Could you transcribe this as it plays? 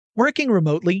Working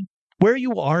remotely, where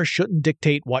you are shouldn't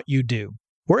dictate what you do.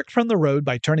 Work from the road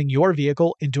by turning your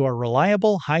vehicle into a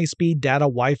reliable high-speed data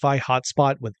Wi-Fi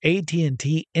hotspot with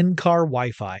AT&T in-car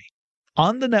Wi-Fi.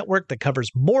 On the network that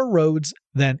covers more roads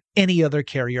than any other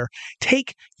carrier,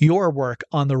 take your work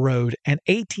on the road and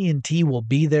AT&T will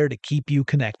be there to keep you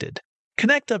connected.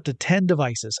 Connect up to 10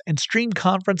 devices and stream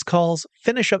conference calls,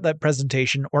 finish up that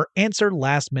presentation, or answer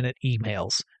last-minute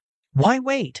emails. Why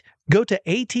wait? Go to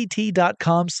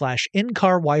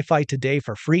att.com/in-car Wi-Fi today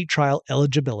for free trial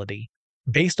eligibility.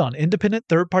 Based on independent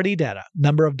third-party data,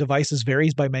 number of devices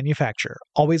varies by manufacturer.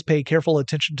 Always pay careful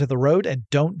attention to the road and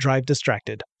don't drive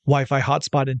distracted. Wi-Fi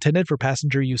hotspot intended for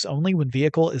passenger use only when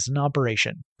vehicle is in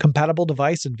operation. Compatible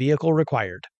device and vehicle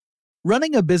required.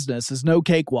 Running a business is no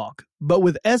cakewalk, but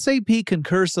with SAP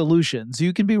Concur Solutions,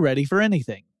 you can be ready for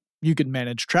anything. You can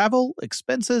manage travel,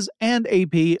 expenses, and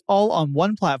AP all on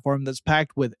one platform that's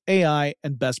packed with AI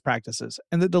and best practices,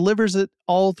 and that delivers it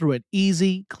all through an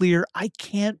easy, clear, I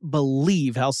can't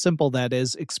believe how simple that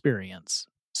is experience.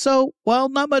 So, while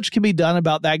not much can be done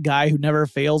about that guy who never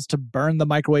fails to burn the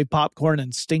microwave popcorn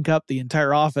and stink up the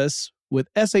entire office, with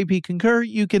SAP Concur,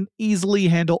 you can easily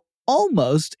handle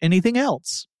almost anything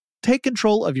else. Take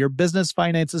control of your business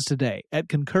finances today at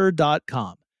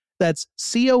Concur.com. That's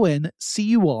CONCUR.com.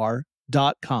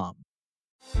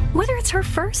 Whether it's her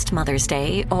first Mother's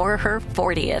Day or her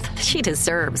 40th, she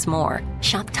deserves more.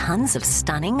 Shop tons of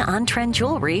stunning on-trend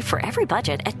jewelry for every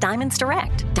budget at Diamonds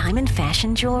Direct. Diamond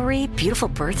fashion jewelry, beautiful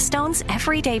birthstones,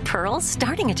 everyday pearls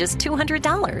starting at just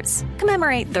 $200.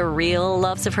 Commemorate the real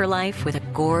loves of her life with a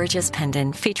gorgeous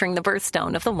pendant featuring the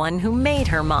birthstone of the one who made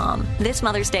her mom. This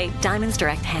Mother's Day, Diamonds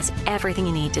Direct has everything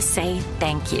you need to say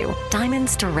thank you.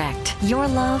 Diamonds Direct. Your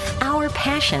love, our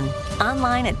passion.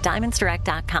 Online at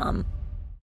diamondsdirect.com.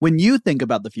 When you think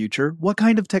about the future, what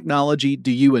kind of technology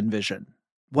do you envision?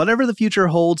 Whatever the future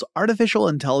holds, artificial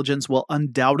intelligence will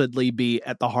undoubtedly be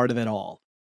at the heart of it all.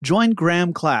 Join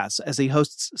Graham Class as he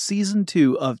hosts Season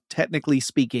 2 of Technically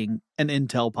Speaking, an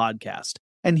Intel podcast,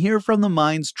 and hear from the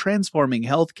minds transforming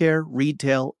healthcare,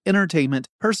 retail, entertainment,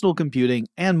 personal computing,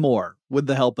 and more with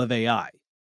the help of AI.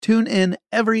 Tune in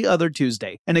every other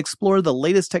Tuesday and explore the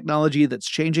latest technology that's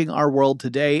changing our world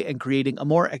today and creating a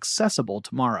more accessible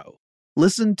tomorrow.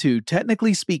 Listen to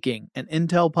Technically Speaking, an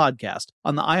Intel podcast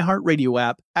on the iHeartRadio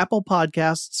app, Apple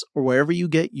Podcasts, or wherever you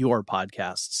get your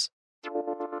podcasts.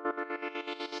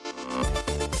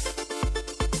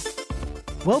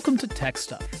 Welcome to Tech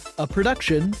Stuff, a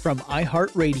production from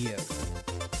iHeartRadio.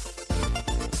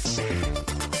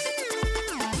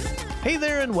 Hey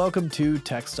there, and welcome to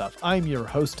Tech Stuff. I'm your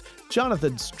host,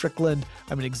 Jonathan Strickland.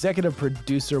 I'm an executive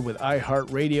producer with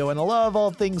iHeartRadio, and I love all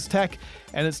things tech.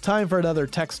 And it's time for another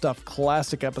Tech Stuff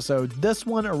Classic episode. This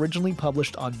one originally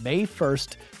published on May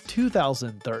 1st,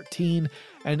 2013,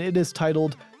 and it is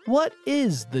titled, What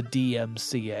is the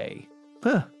DMCA?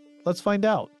 Let's find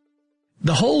out.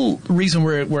 The whole reason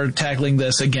we're tackling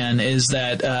this again is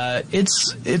that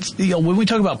it's when we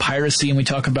talk about piracy and we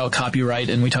talk about copyright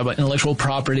and we talk about intellectual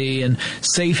property and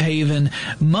safe haven,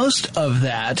 most of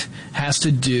that has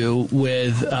to do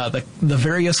with the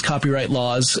various copyright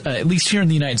laws. At least here in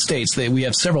the United States, we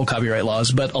have several copyright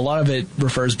laws, but a lot of it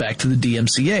refers back to the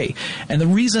DMCA. And the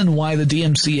reason why the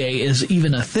DMCA is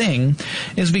even a thing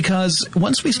is because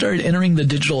once we started entering the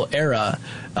digital era,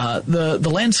 the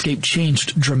landscape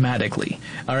changed dramatically.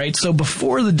 All right, so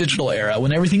before the digital era,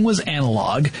 when everything was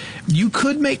analog, you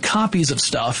could make copies of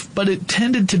stuff, but it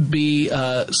tended to be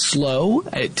slow.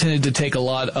 It tended to take a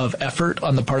lot of effort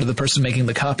on the part of the person making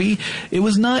the copy. It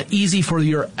was not easy for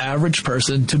your average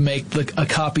person to make a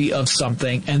copy of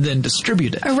something and then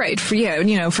distribute it. Right.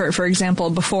 For example,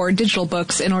 before digital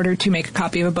books, in order to make a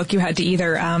copy of a book, you had to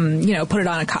either, put it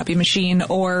on a copy machine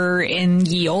or in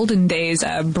ye olden days,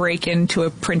 break into a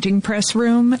printing press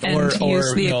room and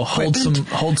use the equipment.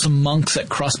 Hold some monks at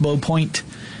crossbow point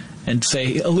and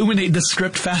say, illuminate the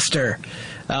script faster.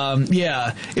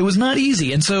 It was not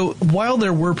easy. And so while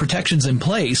there were protections in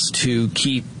place to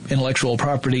keep intellectual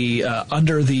property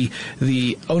under the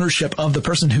ownership of the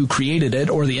person who created it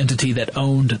or the entity that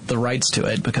owned the rights to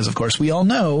it, because of course we all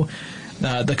know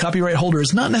the copyright holder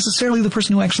is not necessarily the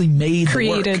person who actually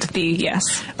created the work.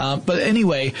 Yes. But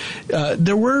anyway,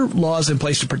 there were laws in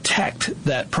place to protect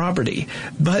that property.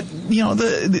 But,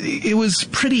 it was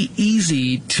pretty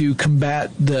easy to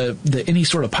combat any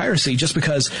sort of piracy just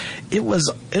because it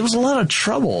was a lot of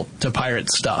trouble to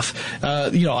pirate stuff.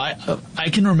 I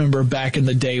can remember back in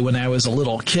the day when I was a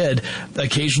little kid,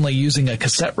 occasionally using a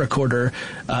cassette recorder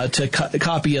to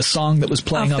copy a song that was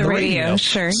playing on the radio.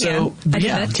 Sure. So, I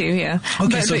did that too, yeah.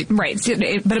 Okay,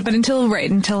 but until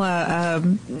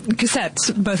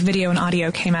cassettes, both video and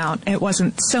audio, came out, it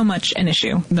wasn't so much an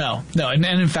issue. No, and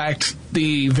in fact,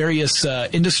 the various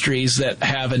industries that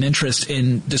have an interest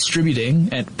in distributing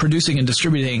and producing and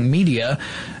distributing media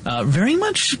very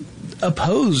much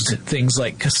opposed things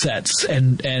like cassettes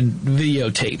and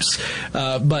videotapes.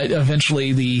 But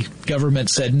eventually the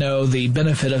government said, no, the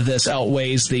benefit of this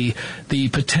outweighs the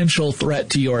potential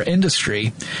threat to your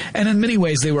industry. And in many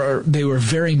ways they were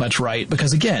very much right,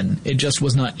 because again, it just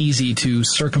was not easy to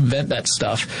circumvent that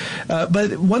stuff.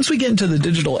 But once we get into the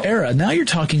digital era, now you're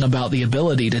talking about the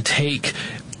ability to take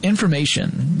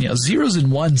information, zeros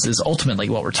and ones is ultimately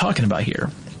what we're talking about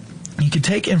here. You could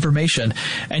take information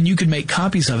and you could make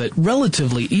copies of it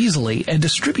relatively easily and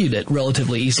distribute it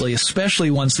relatively easily,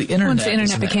 especially once the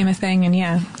internet became a thing, and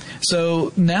yeah.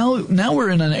 So now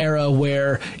we're in an era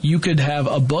where you could have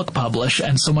a book published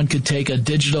and someone could take a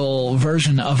digital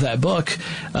version of that book,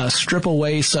 strip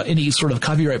away any sort of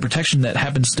copyright protection that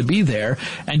happens to be there,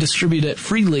 and distribute it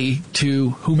freely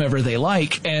to whomever they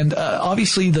like. And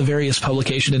obviously the various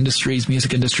publication industries,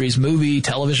 music industries, movie,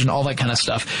 television, all that kind of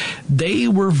stuff, they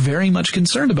were very much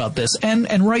concerned about this,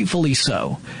 and rightfully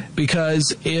so,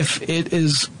 because if it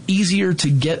is easier to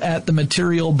get at the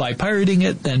material by pirating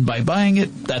it than by buying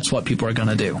it, that's what people are going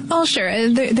to do. Oh, sure.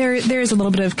 There is a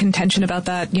little bit of contention about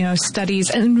that.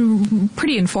 Studies, and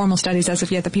pretty informal studies as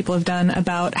of yet, that people have done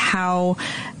about how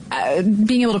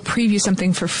being able to preview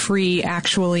something for free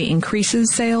actually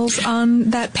increases sales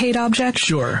on that paid object.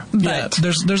 Sure. But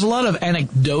there's a lot of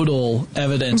anecdotal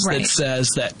evidence that says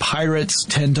that pirates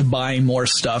tend to buy more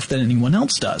stuff than anyone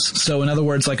else does. So in other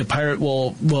words, like a pirate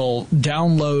will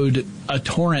download a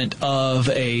torrent of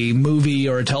a movie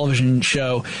or a television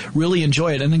show, really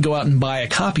enjoy it, and then go out and buy a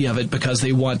copy of it because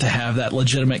they want to have that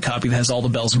legitimate copy that has all the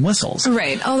bells and whistles.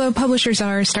 Right. Although publishers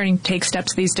are starting to take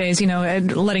steps these days,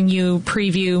 letting you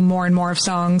preview more and more of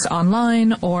songs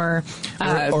online, or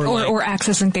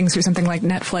accessing things through something like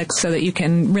Netflix, so that you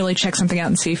can really check something out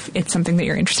and see if it's something that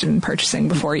you're interested in purchasing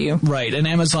before you. Right. And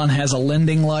Amazon has a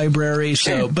lending library.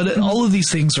 Sure. But all of these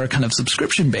things are kind of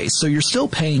subscription based. So you're still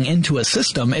paying into a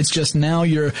system. It's just now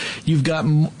you've got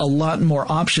a lot more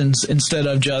options instead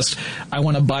of just, I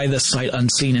want to buy this sight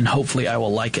unseen and hopefully I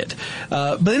will like it.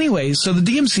 But anyway, so the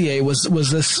DMCA was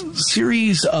this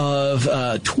series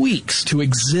of tweaks to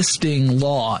existing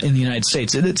law in the United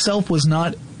States. It itself was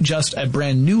not just a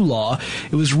brand new law.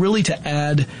 It was really to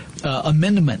add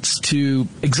amendments to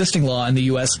existing law in the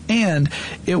U.S., and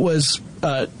it was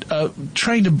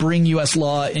trying to bring U.S.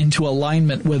 law into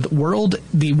alignment with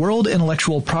the World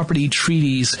Intellectual Property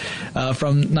Treaties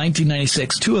from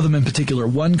 1996, two of them in particular,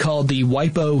 one called the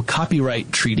WIPO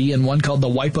Copyright Treaty and one called the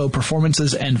WIPO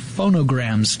Performances and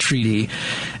Phonograms Treaty.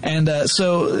 And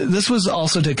so this was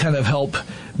also to kind of help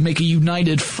make a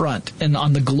united front and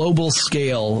on the global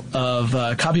scale of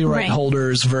copyright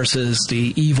holders versus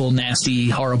the evil, nasty,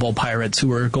 horrible pirates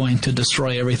who are going to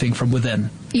destroy everything from within.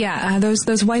 Yeah, those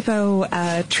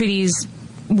WIPO treaties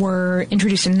were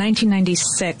introduced in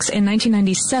 1996. In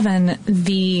 1997,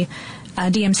 the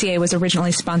DMCA was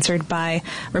originally sponsored by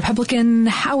Republican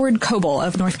Howard Coble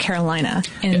of North Carolina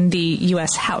in the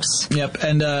U.S. House. Yep,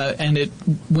 and it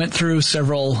went through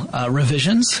several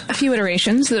revisions. A few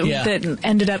iterations that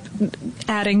ended up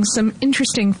adding some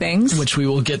interesting things. Which we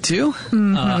will get to.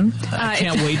 Mm-hmm. I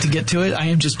can't wait to get to it. I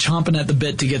am just chomping at the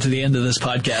bit to get to the end of this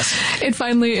podcast. It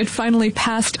finally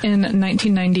passed in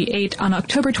 1998 on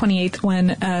October 28th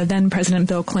when then President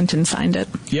Bill Clinton signed it.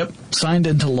 Yep, signed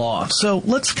into law. So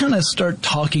let's kind of start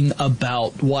talking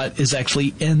about what is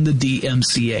actually in the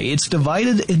DMCA. It's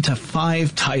divided into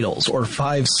 5 titles or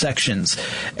 5 sections,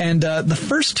 and the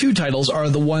first 2 titles are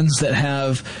the ones that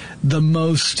have the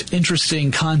most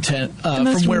interesting content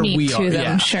from where we are.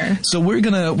 Yeah, sure. So we're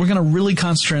gonna really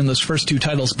concentrate on those first 2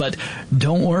 titles, but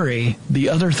don't worry, the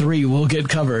other 3 will get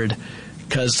covered,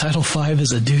 because Title 5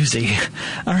 is a doozy.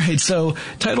 All right, so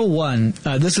Title 1,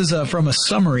 this is from a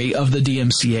summary of the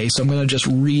DMCA, so I'm going to just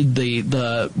read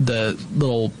the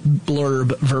little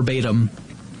blurb verbatim.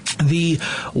 The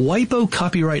WIPO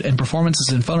Copyright and Performances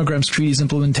and Phonograms Treaties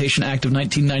Implementation Act of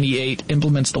 1998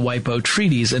 implements the WIPO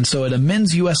treaties, and so it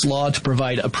amends U.S. law to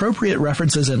provide appropriate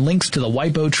references and links to the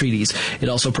WIPO treaties. It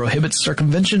also prohibits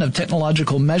circumvention of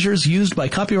technological measures used by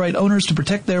copyright owners to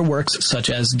protect their works, such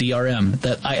as DRM.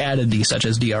 That I added the such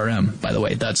as DRM, by the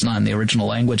way. That's not in the original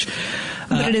language.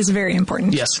 But it is very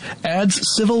important. Yes. Adds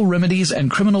civil remedies and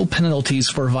criminal penalties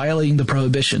for violating the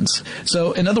prohibitions.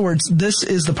 So, in other words, this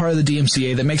is the part of the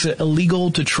DMCA that makes it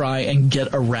illegal to try and get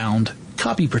around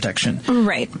copy protection.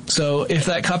 Right. So if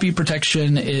that copy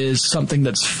protection is something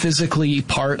that's physically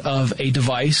part of a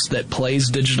device that plays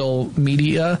digital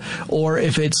media, or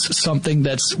if it's something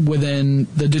that's within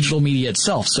the digital media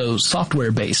itself, so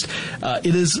software-based,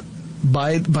 it is,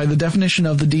 by the definition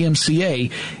of the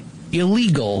DMCA,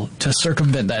 illegal to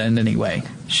circumvent that in any way.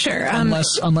 Sure.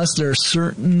 Unless there are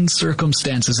certain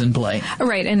circumstances in play.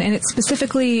 Right, and it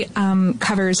specifically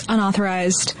covers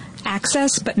unauthorized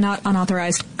access, but not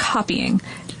unauthorized copying.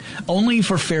 Only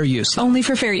for fair use. Only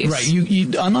for fair use.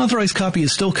 Right. Unauthorized copy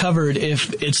is still covered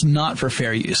if it's not for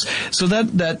fair use. So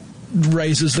that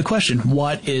raises the question,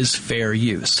 what is fair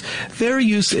use? Fair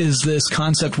use is this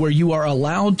concept where you are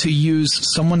allowed to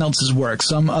use someone else's work,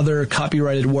 some other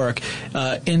copyrighted work,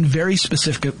 in very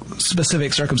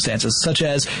specific circumstances, such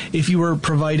as if you were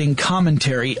providing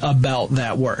commentary about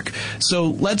that work. So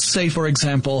let's say, for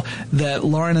example, that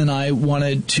Lauren and I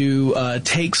wanted to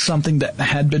take something that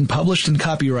had been published and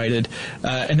copyrighted,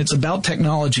 and it's about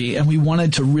technology, and we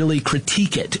wanted to really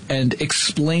critique it and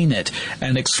explain it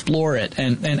and explore it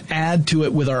and add to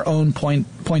it with our own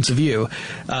points of view,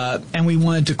 and we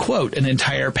wanted to quote an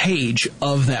entire page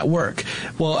of that work.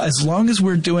 Well, as long as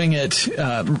we're doing it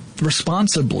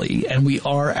responsibly and we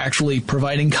are actually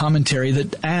providing commentary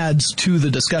that adds to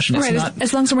the discussion, it's not,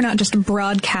 as long as we're not just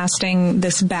broadcasting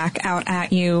this back out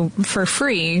at you for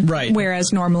free, right,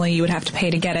 whereas normally you would have to pay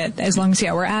to get it, as long as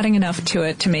we're adding enough to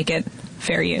it to make it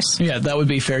fair use. Yeah, that would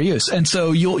be fair use. And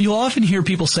so you'll often hear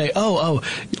people say, oh,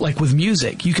 like with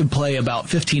music, you could play about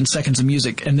 15 seconds of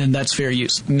music and then that's fair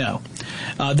use. No.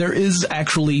 There is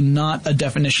actually not a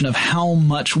definition of how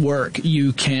much work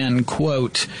you can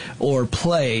quote or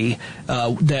play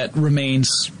that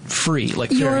remains free, like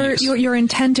fair use. Your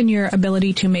intent and your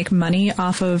ability to make money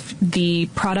off of the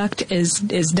product is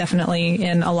definitely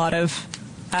in a lot of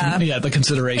the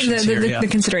considerations here. The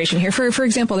consideration here. For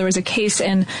example, there was a case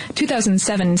in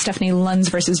 2007, Stephanie Lunds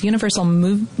versus Universal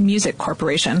Music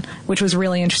Corporation, which was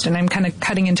really interesting. I'm kind of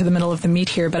cutting into the middle of the meat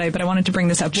here, but I wanted to bring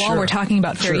this up while we're talking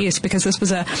about fair use, because this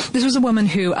was a woman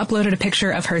who uploaded a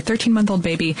picture of her 13-month-old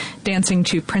baby dancing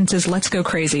to Prince's "Let's Go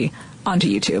Crazy" onto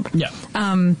YouTube.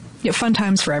 Yeah, fun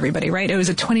times for everybody, right? It was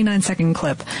a 29-second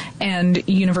clip, and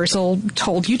Universal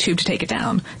told YouTube to take it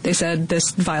down. They said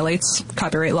this violates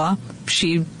copyright law.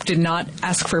 She did not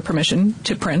ask for permission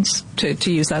to Prince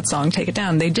to use that song. Take it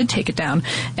down. They did take it down,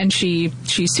 and she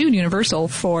sued Universal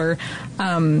for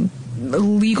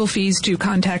legal fees to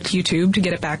contact YouTube to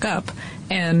get it back up,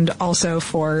 and also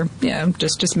for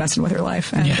just messing with her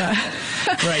life. And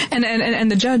right.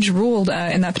 and the judge ruled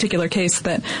in that particular case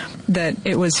that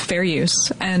it was fair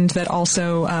use, and that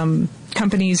also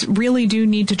companies really do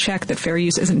need to check that fair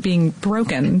use isn't being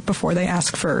broken before they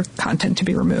ask for content to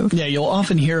be removed. Yeah, you'll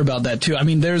often hear about that too. I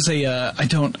mean, there's I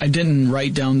didn't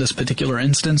write down this particular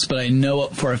instance, but I know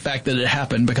for a fact that it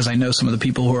happened because I know some of the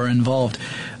people who are involved.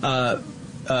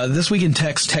 This Week in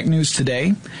Tech News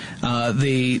Today,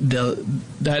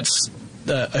 that's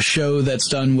a show that's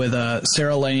done with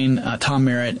Sarah Lane, Tom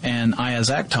Merritt, and Ayaz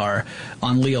Akhtar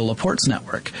on Leo Laporte's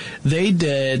network. They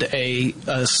did a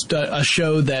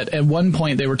show that at one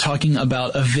point they were talking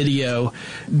about a video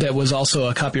that was also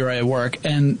a copyrighted work,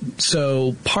 and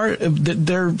so part of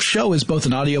their show is both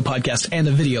an audio podcast and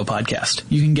a video podcast.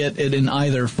 You can get it in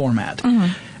either format.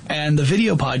 Mm-hmm. And the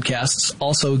video podcasts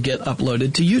also get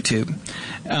uploaded to YouTube.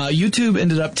 YouTube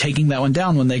ended up taking that one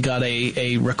down when they got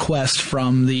a request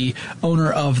from the owner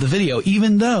of the video,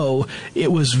 even though it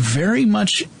was very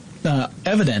much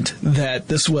evident that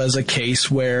this was a case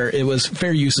where it was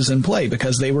fair uses in play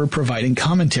because they were providing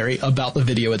commentary about the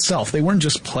video itself. They weren't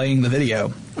just playing the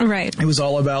video. Right. It was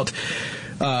all about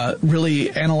really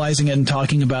analyzing it and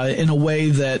talking about it in a way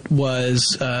that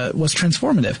was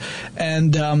transformative,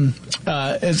 and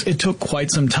it took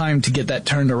quite some time to get that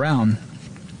turned around.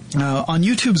 On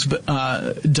YouTube's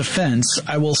defense,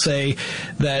 I will say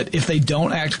that if they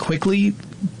don't act quickly,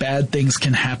 bad things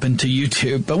can happen to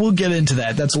YouTube, but we'll get into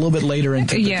that. That's a little bit later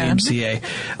into the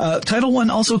DMCA. Title I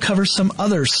also covers some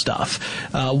other stuff.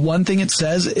 One thing it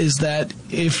says is that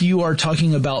if you are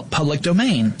talking about public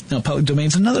domain, now public domain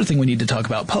is another thing we need to talk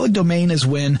about. Public domain is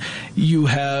when you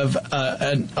have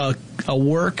a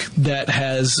work that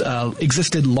has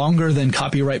existed longer than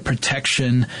copyright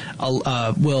protection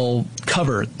will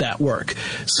cover that work.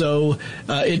 So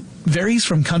it varies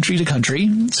from country to country.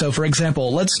 So, for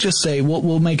example, let's just say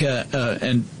we'll make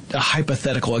an a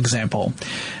hypothetical example.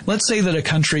 Let's say that a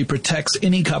country protects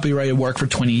any copyrighted work for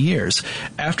 20 years.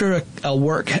 After a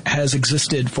work has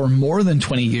existed for more than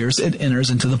 20 years, it enters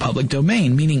into the public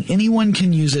domain, meaning anyone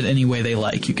can use it any way they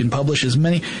like. You can publish as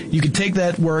many. You could take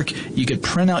that work, you could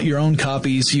print out your own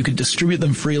copies, you could distribute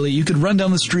them freely, you could run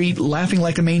down the street laughing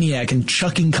like a maniac and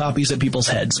chucking copies at people's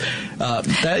heads.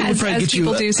 That would probably get you.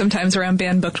 People do sometimes around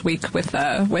Banned Book Week with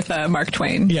Mark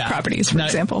Twain properties, for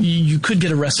example. You could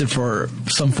get arrested for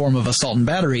some form of assault and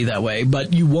battery that way,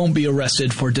 but you won't be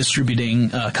arrested for distributing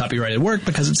copyrighted work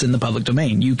because it's in the public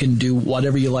domain. You can do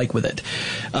whatever you like with it.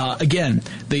 Again,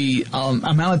 the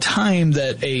amount of time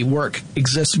that a work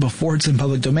exists before it's in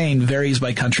public domain varies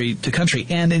by country to country.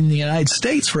 And in the United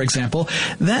States, for example,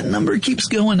 that number keeps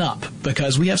going up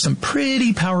because we have some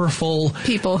pretty powerful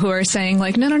people who are saying,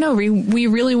 like, no, we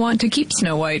really want to keep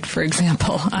Snow White, for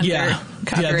example, under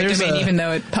copyright domain, even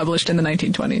though it published in the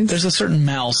 1920s. There's a certain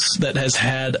mouse that has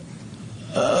had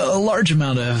a large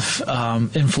amount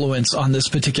of influence on this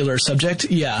particular subject.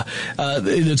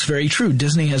 It's very true.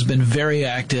 Disney has been very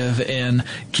active in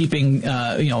keeping,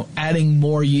 adding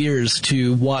more years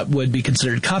to what would be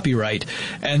considered copyright.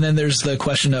 And then there's the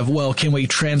question of, well, can we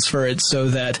transfer it so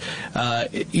that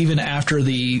even after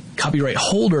the copyright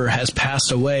holder has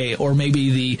passed away, or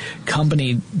maybe the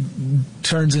company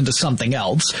turns into something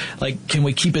else, like, can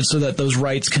we keep it so that those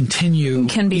rights can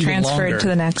be transferred longer? To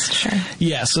the next, sure.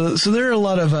 Yeah, so there are a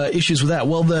lot of issues with that.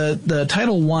 Well, the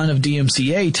Title I of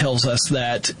DMCA tells us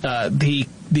that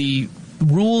the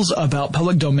rules about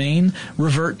public domain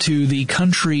revert to the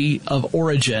country of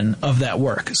origin of that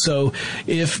work. So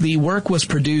if the work was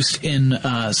produced in,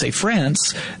 say,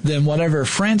 France, then whatever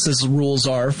France's rules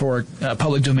are for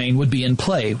public domain would be in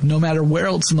play, no matter where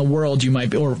else in the world you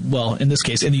might be, or, well, in this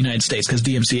case, in the United States, because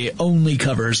DMCA only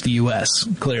covers the U.S.,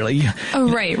 clearly.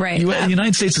 Oh, right. The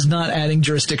United States is not adding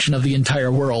jurisdiction of the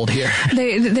entire world here.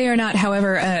 They are not.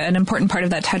 However, an important part of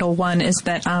that Title I is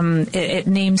that it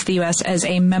names the U.S. as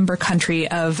a member country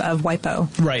of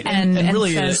WIPO. Right. And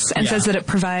really says that it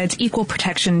provides equal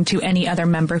protection to any other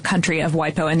member country of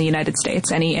WIPO in the United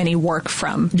States, any work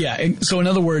from. Yeah. So in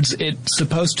other words, it's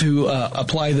supposed to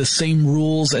apply the same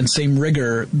rules and same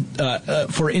rigor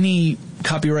for any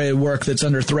copyrighted work that's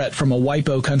under threat from a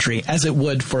WIPO country as it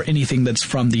would for anything that's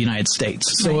from the United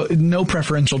States. So no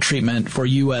preferential treatment for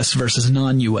U.S. versus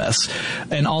non-U.S.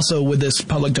 And also with this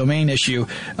public domain issue,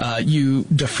 you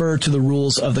defer to the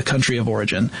rules of the country of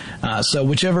origin. So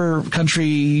whichever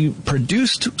country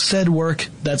produced said work,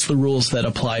 that's the rules that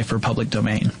apply for public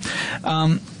domain.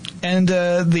 And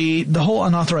the whole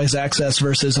unauthorized access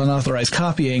versus unauthorized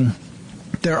copying,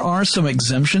 there are some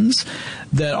exemptions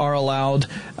that are allowed,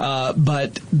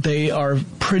 but they are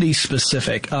pretty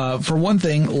specific. For one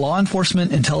thing, law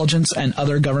enforcement, intelligence, and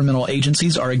other governmental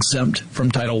agencies are exempt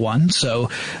from Title I. So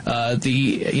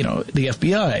the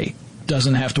FBI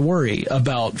doesn't have to worry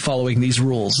about following these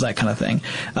rules, that kind of thing.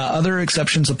 Other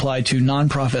exceptions apply to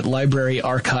nonprofit library,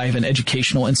 archive, and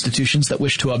educational institutions that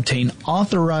wish to obtain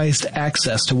authorized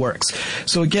access to works.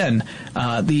 So again,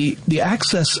 the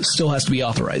access still has to be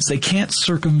authorized. They can't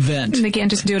circumvent. They can't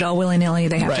just do it all willy-nilly.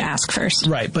 They have to ask first.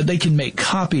 Right, but they can make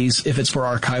copies if it's for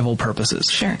archival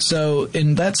purposes. Sure. So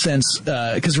in that sense,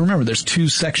 because remember, there's two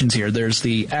sections here. There's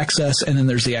the access and then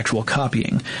there's the actual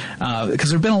copying. Because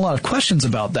there have been a lot of questions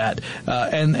about that.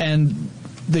 About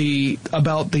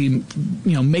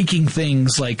making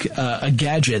things like a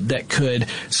gadget that could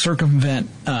circumvent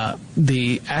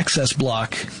the access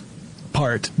block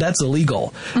part, that's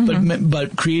illegal. Mm-hmm.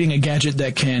 But creating a gadget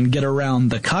that can get around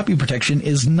the copy protection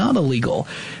is not illegal.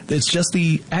 It's just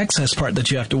the access part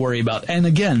that you have to worry about. And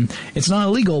again, it's not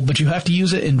illegal, but you have to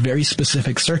use it in very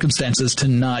specific circumstances to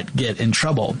not get in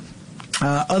trouble.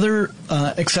 Other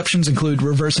exceptions include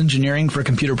reverse engineering for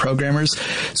computer programmers.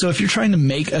 So if you're trying to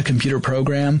make a computer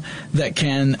program that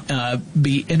can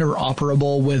be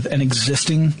interoperable with an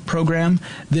existing program,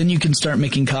 then you can start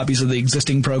making copies of the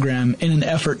existing program in an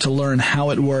effort to learn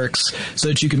how it works so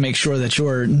that you can make sure that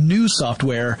your new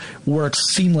software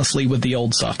works seamlessly with the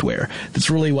old software.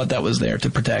 That's really what that was there to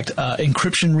protect.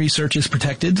 Encryption research is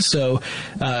protected. So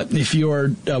if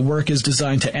your work is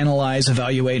designed to analyze,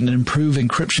 evaluate, and improve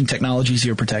encryption technology,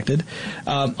 you're protected.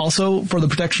 Also for the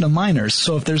protection of minors.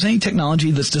 So if there's any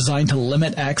technology that's designed to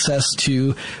limit access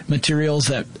to materials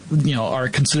that are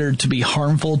considered to be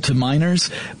harmful to minors,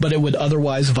 but it would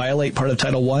otherwise violate part of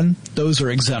Title I, those are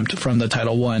exempt from the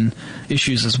Title I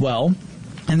issues as well.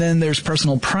 And then there's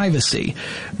personal privacy,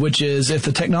 which is if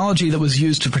the technology that was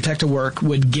used to protect a work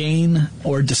would gain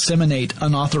or disseminate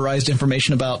unauthorized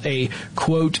information about a,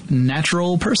 quote,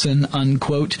 natural person,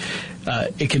 unquote,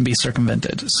 it can be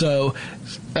circumvented. So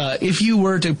if you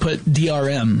were to put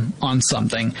DRM on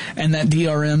something, and that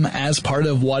DRM as part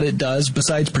of what it does,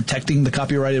 besides protecting the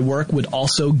copyrighted work, would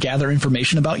also gather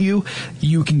information about you,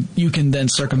 you can then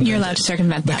circumvent You're allowed to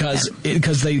circumvent that.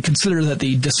 Because they consider that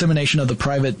the dissemination of the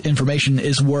private information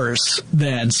is worse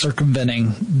than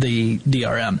circumventing the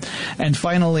DRM. And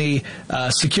finally,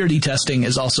 security testing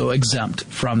is also exempt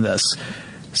from this.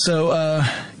 So,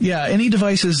 any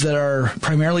devices that are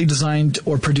primarily designed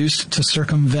or produced to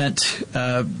circumvent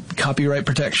copyright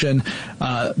protection,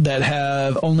 that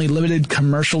have only limited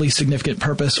commercially significant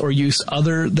purpose or use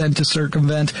other than to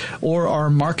circumvent, or are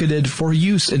marketed for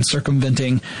use in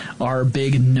circumventing, are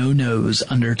big no-nos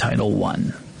under Title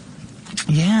I.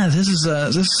 Yeah, this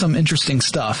is some interesting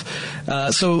stuff.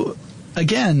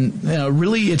 Again,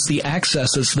 really, it's the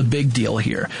access that's the big deal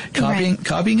here.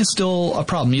 Copying is still a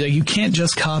problem. You can't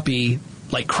just copy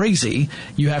like crazy.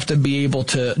 You have to be able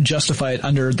to justify it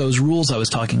under those rules I was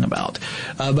talking about.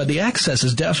 But the access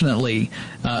is definitely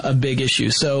a big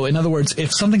issue. So, in other words,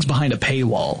 if something's behind a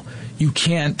paywall, you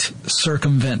can't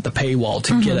circumvent the paywall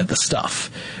to get at the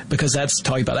stuff, because that's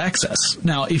talking about access.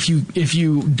 Now, if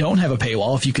you don't have a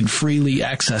paywall, if you can freely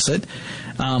access it,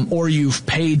 or you've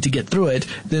paid to get through it,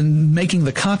 then making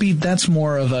the copy, that's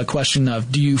more of a question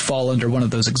of, do you fall under one of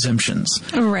those exemptions?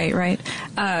 Right.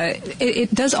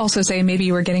 It does also say, maybe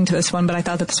you were getting to this one, but I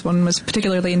thought that this one was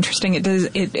particularly interesting.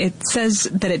 It says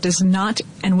that it does not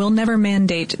and will never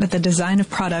mandate that the design of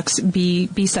products be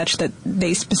such that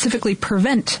they specifically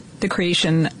prevent the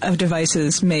creation of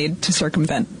devices made to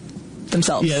circumvent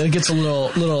themselves. Yeah, it gets a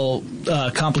little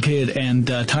complicated and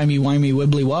timey-wimey,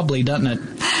 wibbly-wobbly, doesn't it?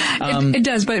 It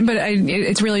does, but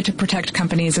it's really to protect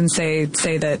companies and say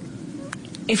that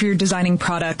if you're designing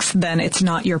products, then it's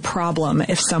not your problem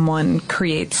if someone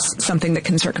creates something that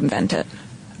can circumvent it.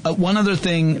 One other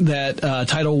thing that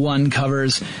Title I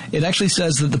covers, it actually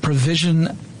says that the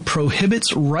provision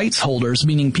prohibits rights holders,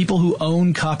 meaning people who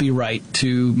own copyright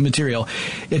to material.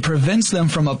 It prevents them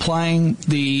from applying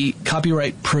the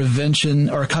copyright prevention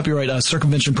or copyright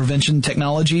circumvention prevention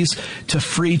technologies to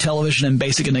free television and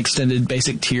basic and extended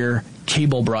basic tier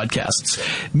cable broadcasts,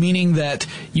 meaning that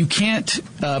you can't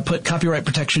put copyright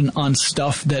protection on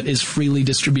stuff that is freely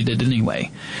distributed anyway.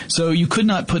 So you could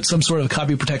not put some sort of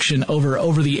copy protection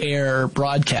over the air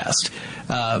broadcast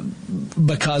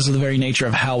because of the very nature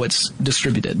of how it's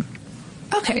distributed.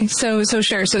 Okay, so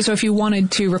sure. So if you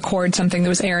wanted to record something that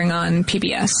was airing on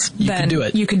PBS, then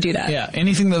you could do that. Yeah,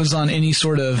 anything that was on any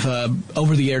sort of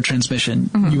over-the-air transmission,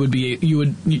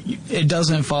 it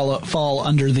doesn't fall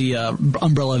under the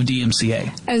umbrella of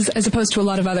DMCA. As opposed to a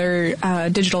lot of other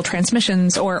digital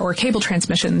transmissions or cable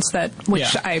transmissions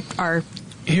are.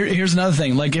 Here's another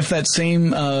thing. Like if that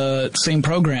same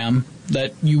program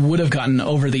that you would have gotten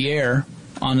over the air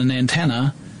on an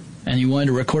antenna, and you wanted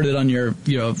to record it on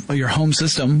your home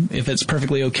system, if it's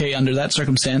perfectly okay under that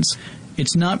circumstance,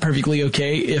 it's not perfectly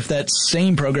okay if that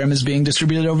same program is being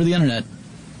distributed over the internet.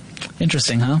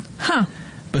 Interesting, huh? Huh.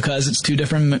 Because it's two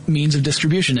different means of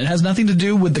distribution. It has nothing to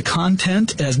do with the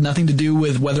content. It has nothing to do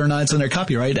with whether or not it's under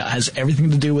copyright. It has everything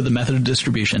to do with the method of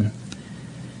distribution.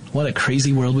 What a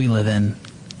crazy world we live in.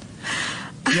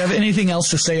 Do you have anything else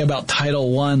to say about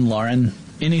Title I, Lauren?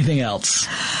 Anything else?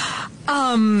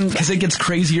 Because it gets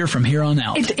crazier from here on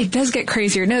out. It does get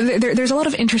crazier. No, there's a lot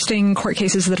of interesting court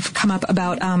cases that have come up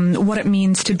about what it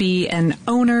means to be an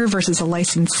owner versus a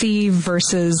licensee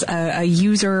versus a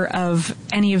user of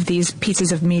any of these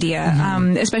pieces of media.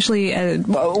 Especially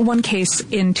one case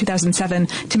in 2007,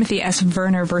 Timothy S.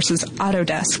 Werner versus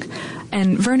Autodesk.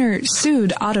 And Werner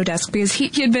sued Autodesk because he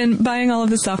had been buying all of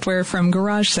the software from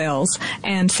garage sales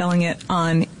and selling it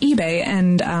on eBay.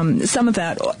 And some of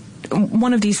that...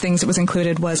 One of these things that was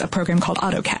included was a program called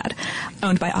AutoCAD,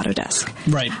 owned by Autodesk.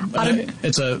 Right.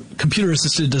 It's a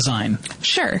computer-assisted design.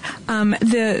 Sure.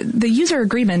 The user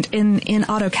agreement in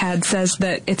AutoCAD says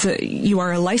that you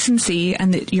are a licensee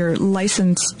and that your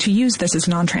license to use this is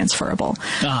non-transferable.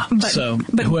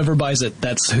 But whoever buys it,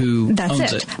 that's who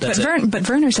owns it. But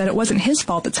Werner said it wasn't his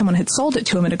fault that someone had sold it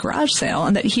to him at a garage sale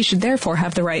and that he should therefore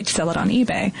have the right to sell it on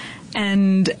eBay.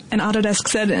 And Autodesk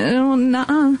said, oh,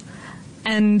 nuh-uh.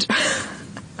 And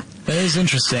that is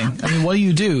interesting. I mean, what do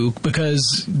you do?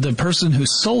 Because the person who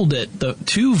sold it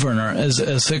to Werner is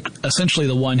essentially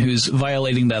the one who's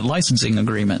violating that licensing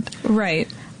agreement. Right.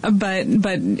 But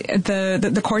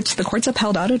the courts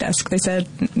upheld Autodesk.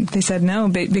 They said no,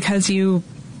 because you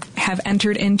have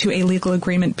entered into a legal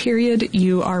agreement, period,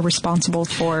 you are responsible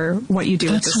for what you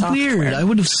do with the software. That's weird. I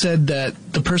would have said that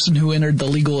the person who entered the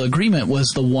legal agreement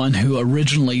was the one who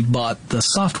originally bought the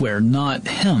software, not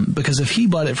him. Because if he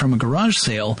bought it from a garage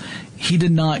sale, he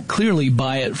did not clearly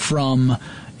buy it from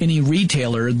any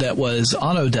retailer that was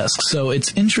Autodesk. So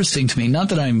it's interesting to me, not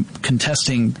that I'm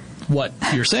contesting what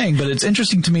you're saying, but it's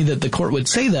interesting to me that the court would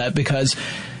say that because,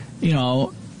 you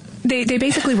know, They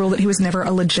basically ruled that he was never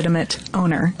a legitimate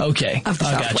owner. Okay. Of the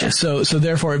software. Gotcha. So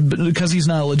therefore, because he's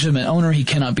not a legitimate owner, he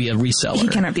cannot be a reseller. He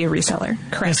cannot be a reseller.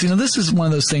 Correct. Yes, you know, this is one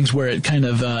of those things where it kind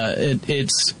of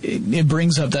it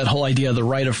brings up that whole idea of the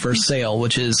right of first sale,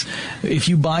 which is if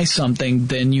you buy something,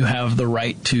 then you have the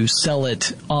right to sell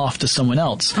it off to someone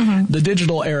else. Mm-hmm. The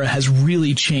digital era has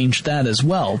really changed that as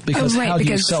well, because how do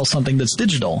you sell something that's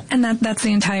digital? And that's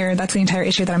the entire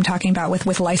issue that I'm talking about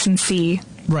with licensee.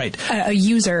 Right. A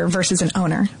user versus an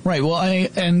owner. Right. Well,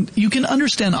 and you can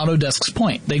understand Autodesk's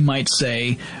point. They might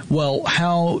say, well,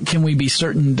 how can we be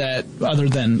certain that, other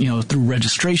than, you know, through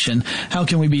registration, how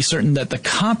can we be certain that the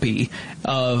copy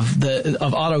of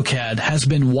AutoCAD has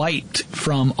been wiped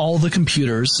from all the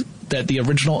computers that the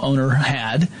original owner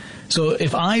had? So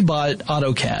if I bought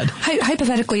AutoCAD...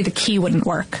 Hypothetically, the key wouldn't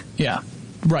work. Yeah.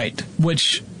 Right.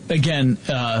 Which, again,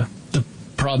 the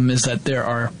problem is that there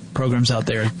are programs out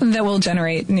there that will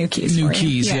generate new keys.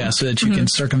 So that you can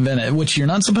circumvent it, which you're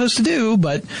not supposed to do.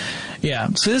 But yeah,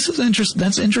 so this is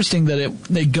That's interesting that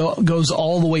it goes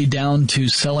all the way down to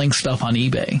selling stuff on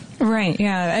eBay. Right.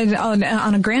 Yeah. And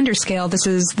on a grander scale, this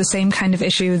is the same kind of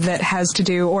issue that has to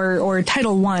do, or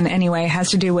Title I anyway,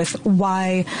 has to do with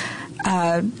why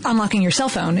unlocking your cell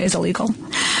phone is illegal,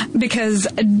 because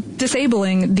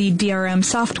disabling the DRM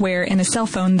software in a cell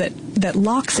phone that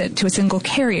locks it to a single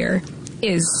carrier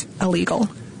is illegal.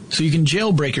 So you can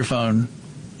jailbreak your phone,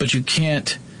 but you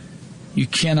cannot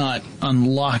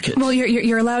unlock it. Well,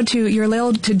 you're allowed to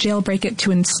jailbreak it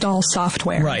to install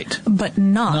software, right? But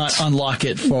not unlock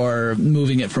it for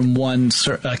moving it from one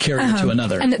carrier to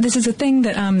another. And this is a thing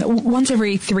that once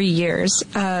every 3 years,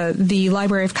 the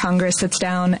Library of Congress sits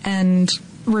down and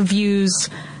reviews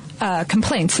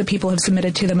complaints that people have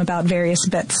submitted to them about various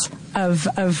bits of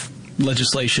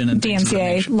legislation and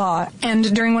DMCA law.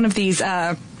 And during one of these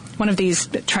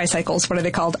tricycles, what are they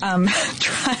called?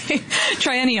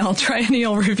 Triennial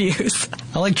reviews.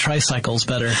 I like tricycles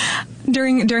better.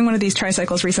 During one of these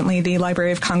tricycles recently, the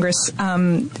Library of Congress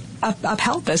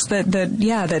upheld this,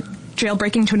 that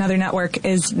jailbreaking to another network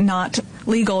is not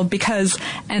legal because,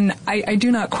 and I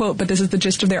do not quote, but this is the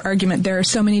gist of their argument, there are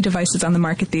so many devices on the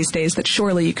market these days that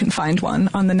surely you can find one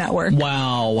on the network.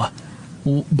 Wow.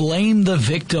 Blame the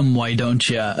victim, why don't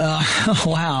you?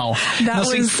 Wow.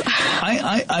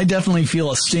 I definitely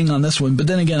feel a sting on this one, but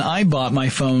then again, I bought my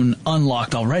phone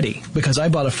unlocked already because I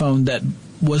bought a phone that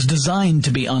was designed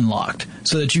to be unlocked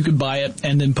so that you could buy it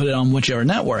and then put it on whichever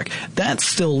network. That's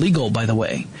still legal, by the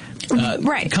way.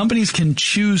 Right. Companies can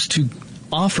choose to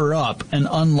offer up an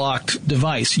unlocked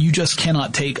device. You just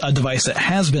cannot take a device that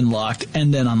has been locked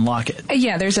and then unlock it.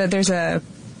 Yeah, there's a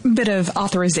bit of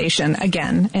authorization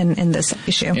again in this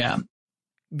issue. Yeah.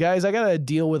 Guys, I got to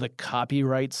deal with a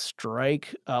copyright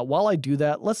strike. While I do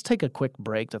that, let's take a quick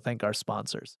break to thank our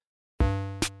sponsors.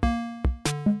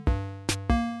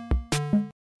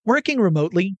 Working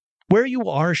remotely, where you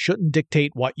are shouldn't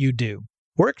dictate what you do.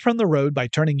 Work from the road by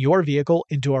turning your vehicle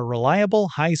into a reliable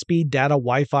high-speed data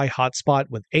Wi-Fi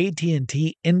hotspot with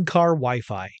AT&T in-car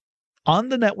Wi-Fi. On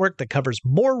the network that covers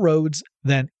more roads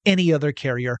than any other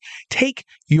carrier, take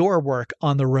your work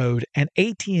on the road and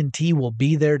AT&T will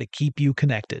be there to keep you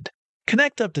connected.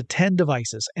 Connect up to 10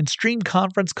 devices and stream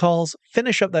conference calls,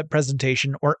 finish up that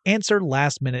presentation, or answer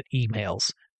last-minute emails.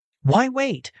 Why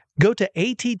wait? Go to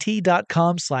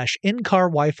att.com/in-car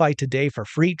Wi-Fi today for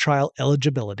free trial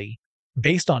eligibility.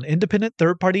 Based on independent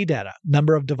third-party data,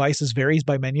 number of devices varies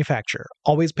by manufacturer.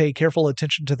 Always pay careful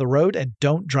attention to the road and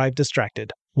don't drive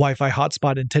distracted. Wi-Fi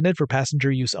hotspot intended for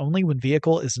passenger use only when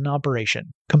vehicle is in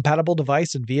operation. Compatible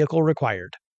device and vehicle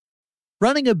required.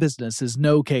 Running a business is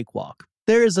no cakewalk.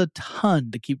 There is a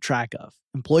ton to keep track of.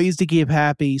 Employees to keep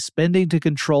happy, spending to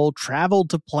control, travel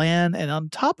to plan, and on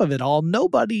top of it all,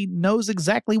 nobody knows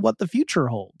exactly what the future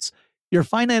holds. Your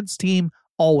finance team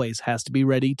always has to be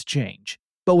ready to change.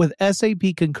 But with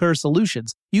SAP Concur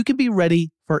Solutions, you can be ready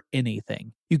for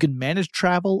anything. You can manage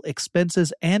travel,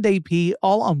 expenses, and AP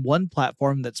all on one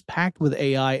platform that's packed with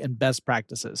AI and best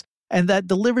practices, and that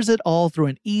delivers it all through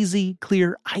an easy,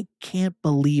 clear, I can't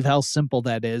believe how simple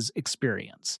that is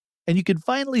experience. and you can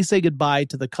finally say goodbye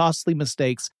to the costly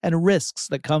mistakes and risks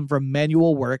that come from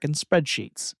manual work and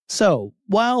spreadsheets. So,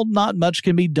 while not much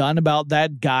can be done about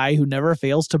that guy who never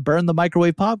fails to burn the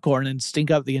microwave popcorn and stink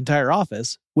up the entire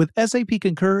office, with SAP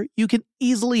Concur, you can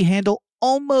easily handle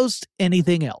almost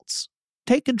anything else.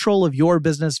 Take control of your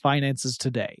business finances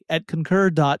today at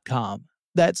Concur.com.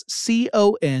 That's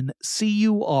CONCUR.com.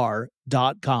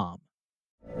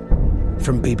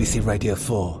 From BBC Radio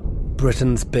 4,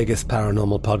 Britain's biggest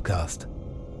paranormal podcast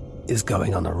is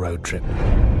going on a road trip.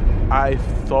 I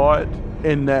thought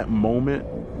in that moment,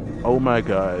 oh my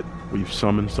God, we've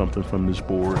summoned something from this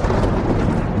board.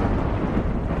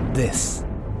 This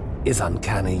is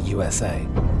Uncanny USA.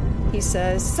 He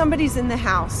says, somebody's in the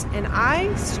house, and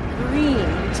I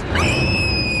screamed.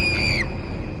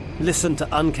 Listen to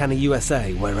Uncanny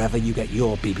USA wherever you get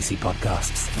your BBC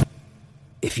podcasts,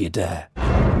 if you dare.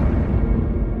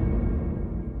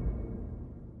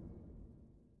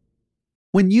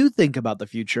 When you think about the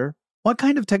future, what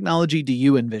kind of technology do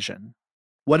you envision?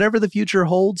 Whatever the future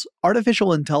holds,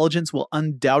 artificial intelligence will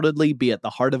undoubtedly be at the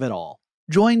heart of it all.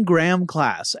 Join Graham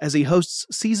Class as he hosts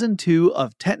Season 2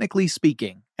 of Technically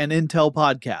Speaking, an Intel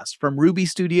podcast from Ruby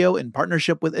Studio in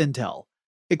partnership with Intel.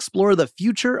 Explore the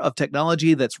future of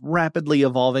technology that's rapidly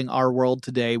evolving our world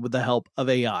today with the help of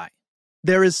AI.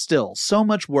 There is still so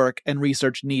much work and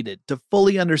research needed to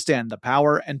fully understand the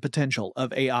power and potential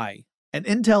of AI. And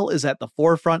Intel is at the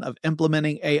forefront of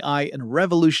implementing AI and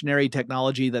revolutionary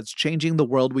technology that's changing the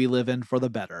world we live in for the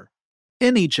better.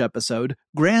 In each episode,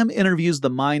 Graham interviews the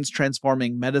minds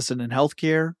transforming medicine and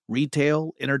healthcare,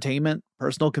 retail, entertainment,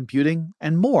 personal computing,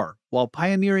 and more, while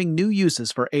pioneering new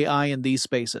uses for AI in these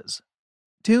spaces.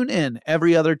 Tune in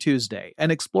every other Tuesday and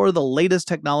explore the latest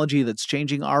technology that's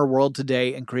changing our world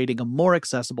today and creating a more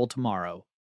accessible tomorrow.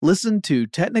 Listen to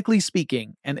Technically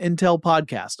Speaking, an Intel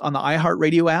podcast on the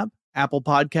iHeartRadio app, Apple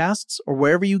Podcasts, or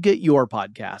wherever you get your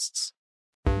podcasts.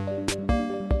 All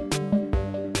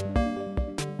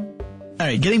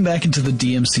right, getting back into the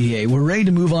DMCA, we're ready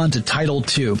to move on to Title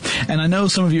II. And I know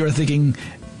some of you are thinking,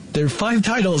 there are 5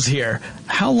 titles here.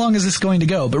 How long is this going to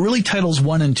go? But really, Titles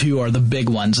 1 and 2 are the big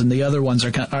ones, and the other ones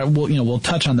we'll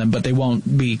touch on them, but they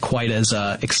won't be quite as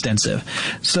extensive.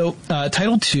 So,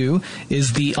 Title 2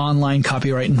 is the Online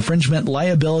Copyright Infringement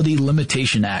Liability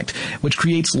Limitation Act, which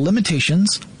creates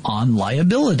limitations on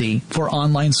liability for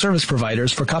online service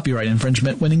providers for copyright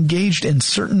infringement when engaged in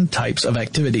certain types of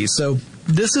activities. So,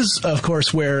 this is, of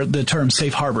course, where the term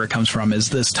safe harbor comes from, is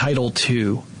this Title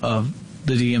 2 of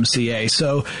the DMCA.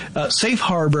 So safe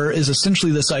harbor is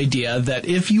essentially this idea that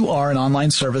if you are an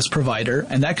online service provider,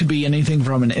 and that could be anything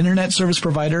from an internet service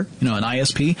provider, an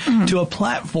ISP, to a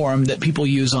platform that people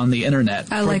use on the internet.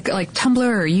 Like Tumblr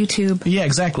or YouTube. Yeah,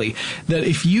 exactly. That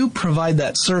if you provide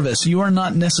that service, you are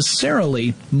not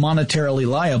necessarily monetarily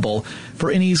liable for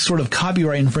any sort of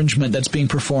copyright infringement that's being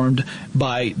performed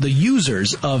by the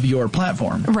users of your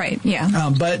platform. Right,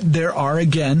 yeah. But there are,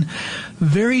 again,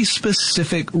 very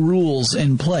specific rules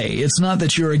in play. It's not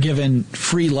that you're given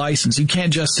free license. You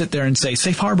can't just sit there and say,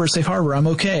 safe harbor, I'm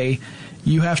okay.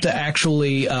 You have to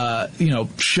actually,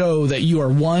 show that you are,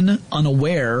 1,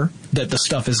 unaware that the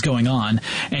stuff is going on,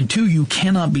 and 2, you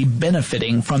cannot be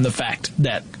benefiting from the fact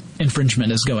that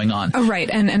infringement is going on. Oh, right.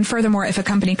 And furthermore, if a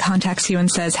company contacts you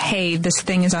and says, hey, this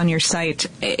thing is on your site,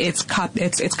 it's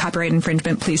copyright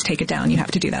infringement, please take it down, you have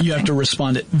to do that. You have to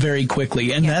respond it very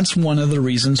quickly. And that's one of the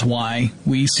reasons why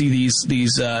we see these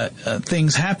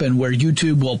things happen where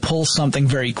YouTube will pull something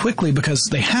very quickly because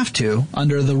they have to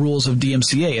under the rules of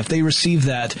DMCA. If they receive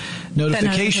that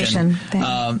notification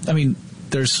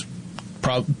there's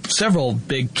several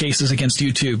big cases against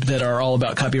YouTube that are all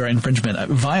about copyright infringement.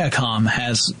 Viacom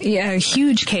has a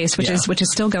huge case, which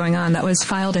is still going on. That was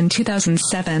filed in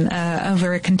 2007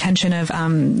 over a contention of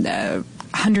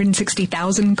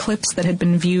 160,000 clips that had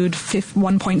been viewed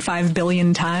 1.5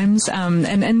 billion times,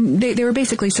 and they were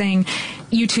basically saying,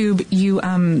 YouTube,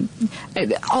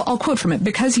 I'll quote from it,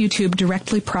 because YouTube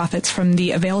directly profits from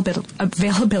the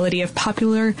availability of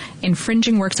popular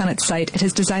infringing works on its site, it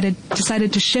has decided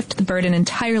to shift the burden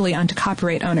entirely onto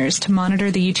copyright owners to monitor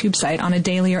the YouTube site on a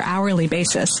daily or hourly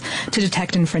basis to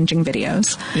detect infringing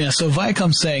videos. Yeah, so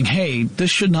Viacom's saying, hey, this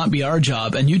should not be our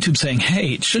job, and YouTube saying,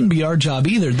 hey, it shouldn't be our job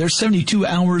either. There's 72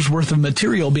 hours worth of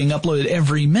material being uploaded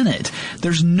every minute.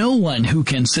 There's no one who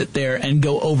can sit there and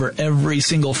go over every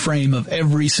single frame of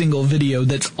every single video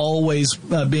that's always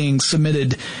being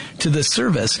submitted to this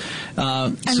service.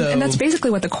 And that's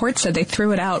basically what the court said. They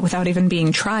threw it out without even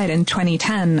being tried in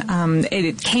 2010.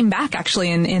 It came back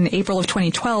actually in April of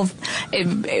 2012.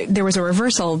 There was a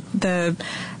reversal. The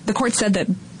court said that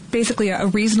basically a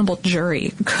reasonable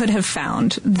jury could have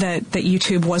found that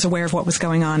YouTube was aware of what was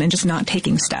going on and just not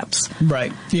taking steps.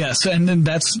 Right. Yes. And then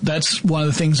that's one of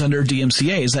the things under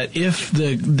DMCA is that if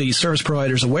the service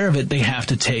provider is aware of it, they have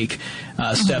to take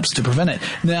steps to prevent it.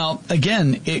 Now,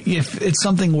 again, if it's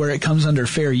something where it comes under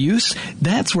fair use,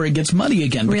 that's where it gets muddy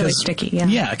again. Because, really sticky. Yeah.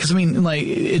 Yeah. Because I mean, like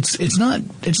it's not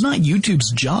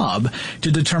YouTube's job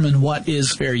to determine what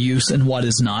is fair use and what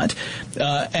is not.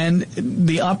 And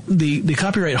the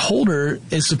copyright holder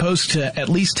is supposed to at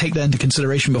least take that into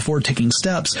consideration before taking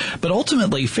steps. But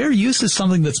ultimately, fair use is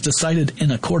something that's decided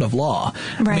in a court of law.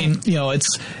 Right. I mean,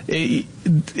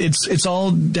 it's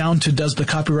all down to, does the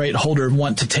copyright holder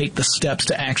want to take the steps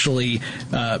to actually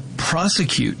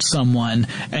prosecute someone,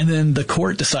 and then the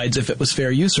court decides if it was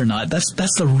fair use or not.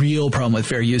 That's the real problem with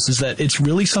fair use, is that it's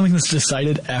really something that's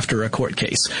decided after a court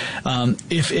case.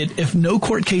 If no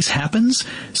court case happens,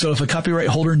 so if a copyright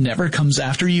holder never comes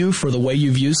after you for the way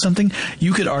you've used something,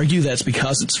 you could argue that's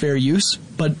because it's fair use,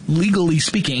 but legally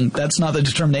speaking, that's not the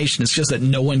determination. It's just that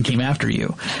no one came after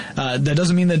you. That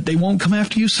doesn't mean that they won't come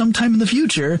after you sometime in the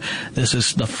future. This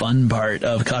is the fun part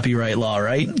of copyright law,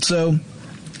 right? So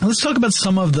let's talk about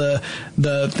some of the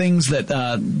things that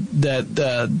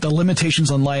the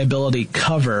limitations on liability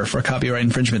cover for copyright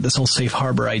infringement, this whole safe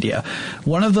harbor idea.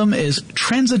 One of them is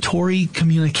transitory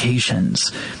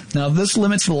communications. Now, this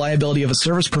limits the liability of a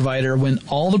service provider when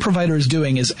all the provider is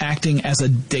doing is acting as a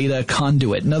data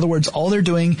conduit. In other words, all they're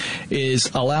doing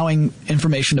is allowing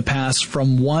information to pass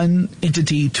from one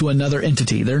entity to another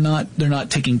entity. They're not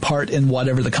taking part in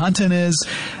whatever the content is.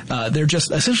 They're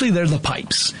just essentially they're the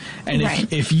pipes. And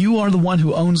right. if you are the one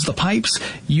who owns the pipes,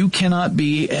 you cannot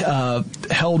be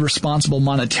held responsible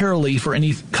monetarily for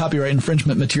any copyright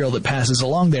infringement material that passes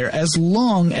along there, as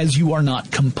long as you are not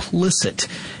complicit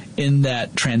in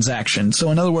that transaction.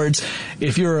 So in other words,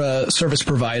 if you're a service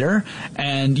provider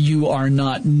and you are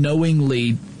not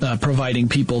knowingly providing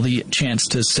people the chance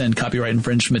to send copyright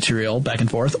infringed material back and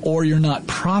forth, or you're not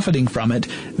profiting from it,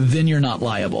 then you're not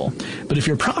liable. But if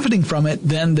you're profiting from it,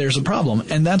 then there's a problem.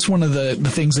 And that's one of the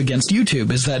things against YouTube,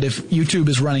 is that if YouTube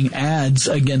is running ads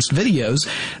against videos,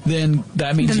 then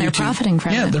that means they're profiting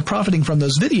from it. Yeah, they're profiting from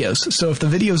those videos. So if the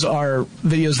videos are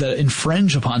videos that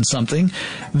infringe upon something,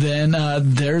 then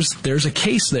there's a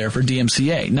case there for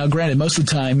DMCA. Now, granted, most of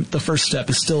the time, the first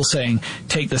step is still saying,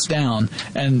 take this down.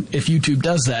 And if YouTube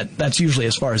does that, that's usually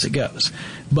as far as it goes.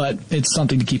 But it's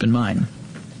something to keep in mind.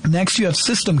 Next, you have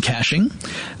system caching.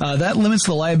 That limits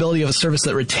the liability of a service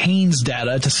that retains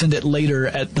data to send it later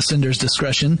at the sender's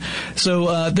discretion.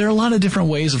 So there are a lot of different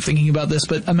ways of thinking about this,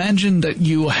 but imagine that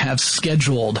you have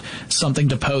scheduled something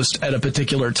to post at a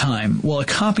particular time. Well, a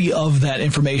copy of that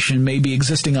information may be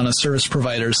existing on a service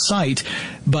provider's site,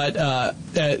 but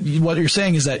what you're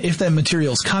saying is that if that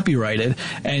material is copyrighted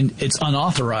and it's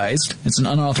unauthorized, it's an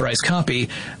unauthorized copy,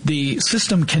 the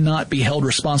system cannot be held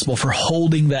responsible for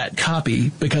holding that copy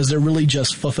because they're really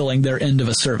just fulfilling their end of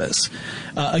a service.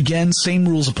 Again, same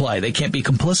rules apply. They can't be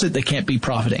complicit. They can't be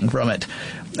profiting from it.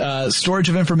 Storage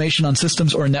of information on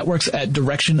systems or networks at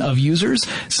direction of users,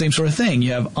 same sort of thing.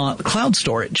 You have cloud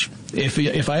storage.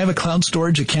 If I have a cloud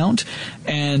storage account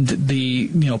and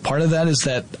part of that is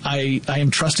that I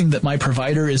am trusting that my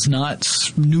provider is not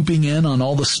snooping in on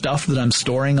all the stuff that I'm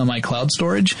storing on my cloud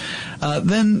storage,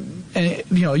 then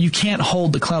you can't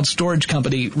hold the cloud storage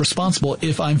company responsible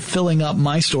if I'm filling up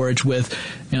my storage with,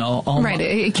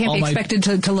 it can't be expected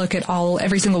to look at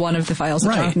every single one of the files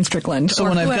of Jonathan Strickland. So or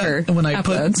when I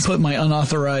put my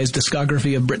unauthorized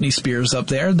discography of Britney Spears up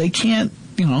there, they can't,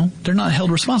 they're not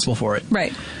held responsible for it.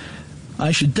 Right.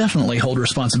 I should definitely hold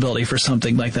responsibility for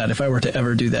something like that if I were to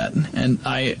ever do that. And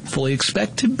I fully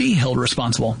expect to be held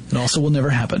responsible. It also will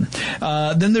never happen.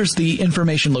 Then there's the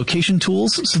information location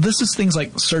tools. So this is things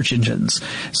like search engines.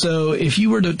 So if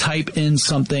you were to type in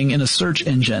something in a search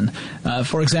engine,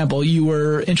 for example, you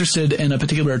were interested in a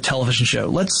particular television show.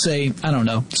 Let's say, I don't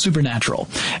know, Supernatural.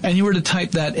 And you were to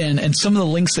type that in, and some of the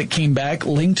links that came back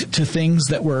linked to things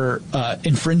that were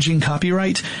infringing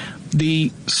copyright.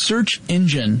 The search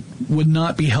engine would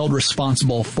not be held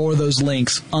responsible for those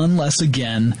links unless,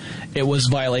 again, it was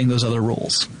violating those other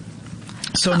rules.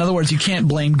 So in other words, you can't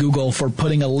blame Google for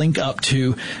putting a link up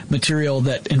to material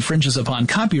that infringes upon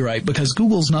copyright because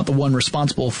Google's not the one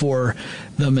responsible for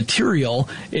the material.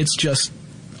 It's just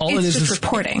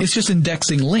reporting. It's just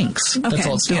indexing links. Okay, that's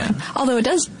all it's doing. Yeah. Although it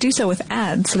does do so with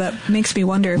ads, so that makes me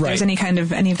wonder if there's any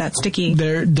of that sticky.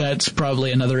 That's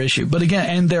probably another issue. But again,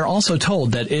 and they're also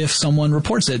told that if someone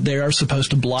reports it, they are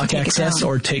supposed to block access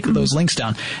or take those links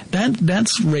down.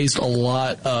 That's raised a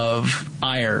lot of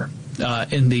ire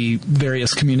in the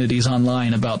various communities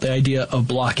online about the idea of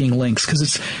blocking links, because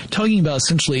it's talking about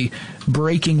essentially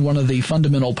breaking one of the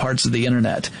fundamental parts of the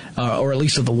internet, or at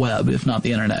least of the web, if not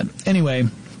the internet. Anyway,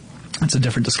 that's a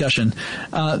different discussion.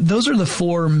 Those are the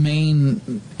four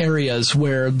main areas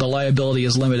where the liability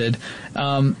is limited.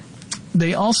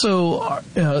 They also,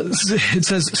 it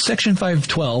says Section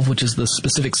 512, which is the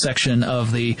specific section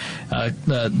of the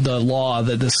law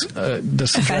that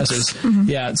this addresses. Mm-hmm.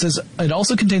 Yeah, it says it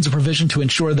also contains a provision to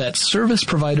ensure that service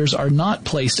providers are not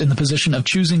placed in the position of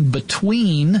choosing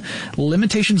between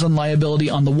limitations on liability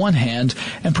on the one hand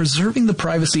and preserving the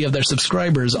privacy of their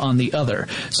subscribers on the other.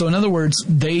 So in other words,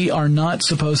 they are not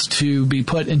supposed to be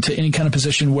put into any kind of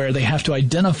position where they have to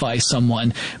identify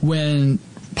someone when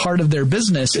part of their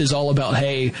business is all about,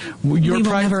 hey, we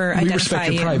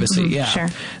respect your privacy. Mm-hmm. Yeah. Sure.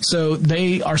 So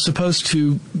they are supposed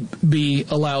to be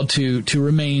allowed to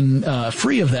remain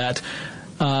free of that.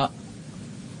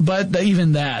 But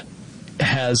even that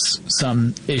has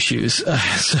some issues.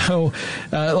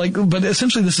 But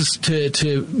essentially this is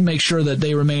to make sure that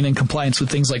they remain in compliance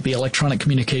with things like the Electronic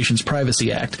Communications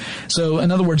Privacy Act. So in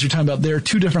other words, you're talking about there are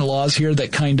two different laws here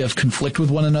that kind of conflict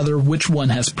with one another. Which one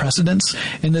has precedence?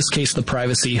 In this case, the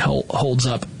privacy holds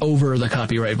up over the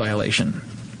copyright violation.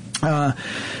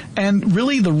 And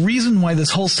really the reason why this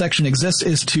whole section exists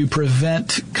is to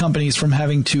prevent companies from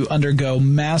having to undergo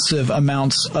massive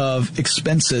amounts of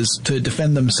expenses to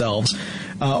defend themselves,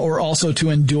 or also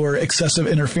to endure excessive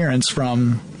interference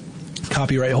from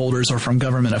copyright holders or from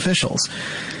government officials.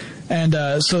 And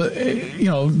so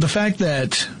the fact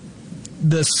that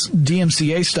this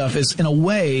DMCA stuff is, in a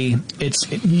way,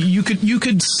 you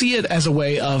could see it as a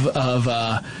way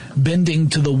of bending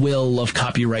to the will of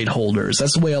copyright holders.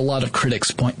 That's the way a lot of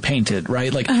critics paint it,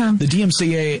 right? Like the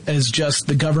DMCA is just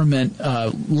the government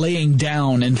laying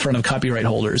down in front of copyright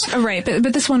holders. Right,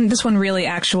 but this one really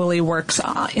actually works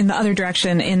in the other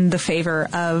direction, in the favor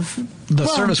of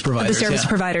service providers. The service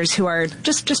providers who are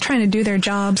just trying to do their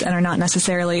jobs and are not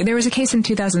necessarily. There was a case in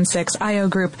 2006. IO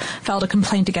Group filed a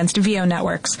complaint against VO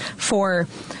Networks for.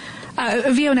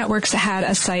 VO Networks had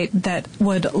a site that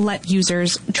would let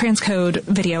users transcode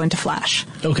video into Flash.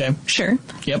 Okay. Sure.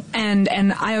 Yep. And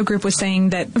IO Group was saying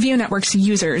that VO Networks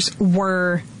users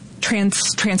were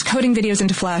transcoding videos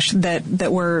into Flash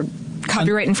that were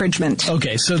copyright infringement.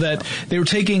 Okay, so that they were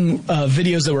taking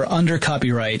videos that were under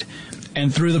copyright,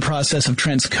 and through the process of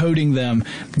transcoding them,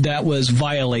 that was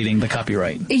violating the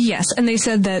copyright. Yes, and they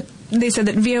said that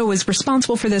VO was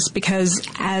responsible for this because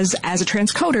as a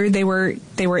transcoder, they were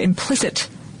implicit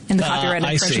in the copyright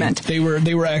infringement. I see.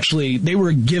 They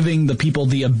were giving the people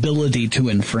the ability to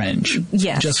infringe.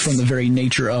 Yes. Just from the very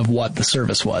nature of what the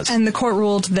service was. And the court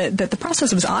ruled that the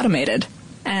process was automated.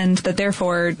 And that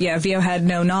therefore, VO had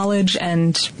no knowledge,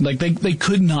 and they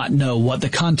could not know what the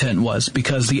content was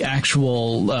because the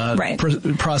actual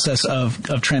process of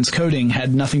transcoding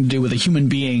had nothing to do with a human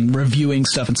being reviewing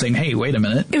stuff and saying, "Hey, wait a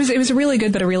minute." It was a really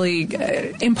good but a really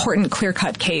important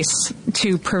clear-cut case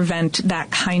to prevent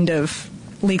that kind of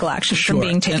legal action from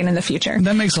being taken in the future.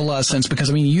 That makes a lot of sense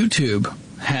because YouTube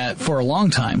for a long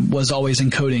time was always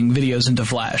encoding videos into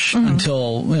Flash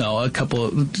until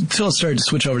it started to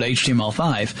switch over to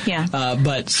HTML5. Yeah.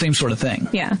 But same sort of thing.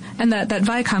 Yeah. And that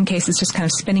Viacom case is just kind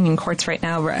of spinning in courts right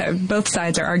now. Both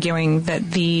sides are arguing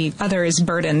that the other is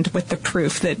burdened with the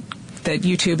proof that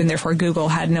YouTube and therefore Google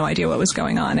had no idea what was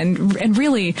going on. And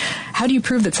really, how do you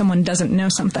prove that someone doesn't know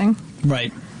something?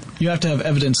 Right. You have to have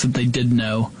evidence that they did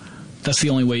know. That's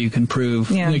the only way you can prove.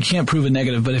 Yeah. You can't prove a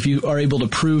negative, but if you are able to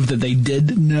prove that they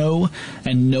did know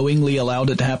and knowingly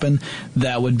allowed it to happen,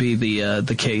 that would be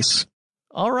the case.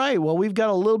 All right, well, we've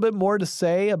got a little bit more to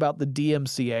say about the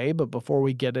DMCA, but before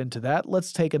we get into that,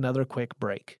 let's take another quick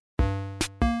break.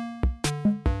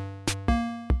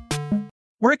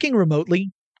 Working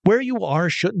remotely, where you are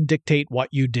shouldn't dictate what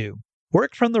you do.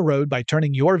 Work from the road by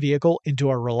turning your vehicle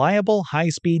into a reliable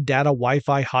high-speed data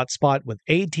Wi-Fi hotspot with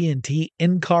AT&T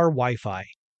in-car Wi-Fi.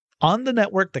 On the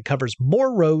network that covers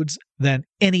more roads than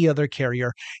any other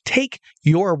carrier, take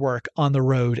your work on the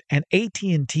road and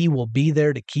AT&T will be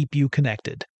there to keep you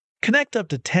connected. Connect up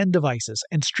to 10 devices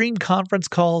and stream conference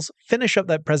calls, finish up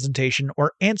that presentation,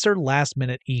 or answer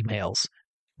last-minute emails.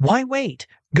 Why wait?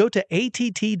 Go to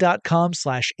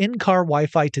att.com/in-car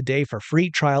Wi-Fi today for free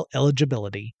trial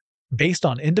eligibility. Based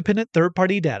on independent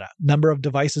third-party data, number of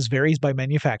devices varies by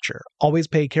manufacturer. Always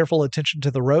pay careful attention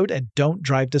to the road and don't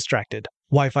drive distracted.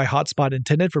 Wi-Fi hotspot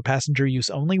intended for passenger use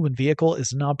only when vehicle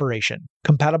is in operation.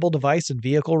 Compatible device and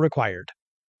vehicle required.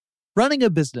 Running a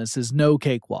business is no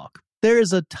cakewalk. There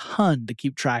is a ton to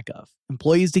keep track of.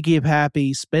 Employees to keep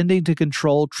happy, spending to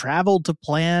control, travel to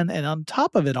plan, and on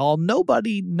top of it all,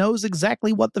 nobody knows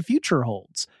exactly what the future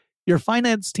holds. Your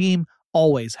finance team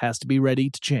always has to be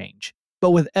ready to change. But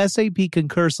with SAP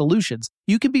Concur Solutions,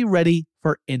 you can be ready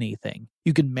for anything.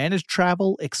 You can manage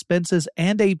travel, expenses,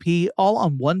 and AP all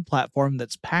on one platform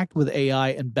that's packed with AI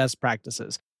and best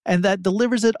practices, and that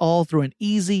delivers it all through an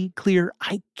easy, clear,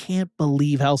 I can't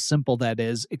believe how simple that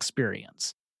is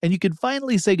experience. And you can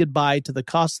finally say goodbye to the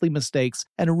costly mistakes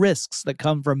and risks that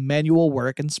come from manual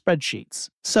work and spreadsheets.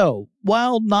 So,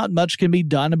 while not much can be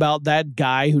done about that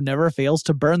guy who never fails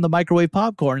to burn the microwave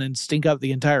popcorn and stink up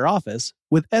the entire office,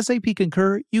 with SAP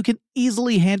Concur, you can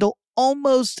easily handle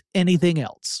almost anything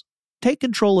else. Take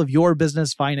control of your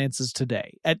business finances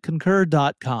today at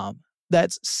Concur.com.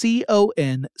 That's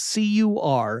CONCUR.com.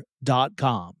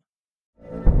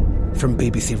 From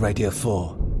BBC Radio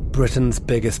 4, Britain's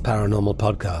biggest paranormal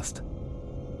podcast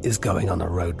is going on a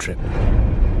road trip.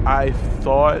 I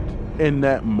thought in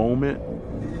that moment,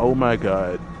 oh my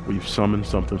God, we've summoned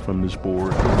something from this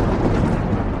board.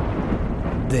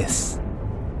 This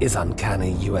is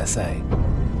Uncanny USA.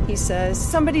 He says,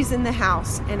 somebody's in the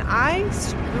house, and I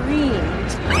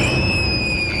screamed.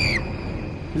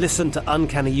 Listen to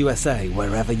Uncanny USA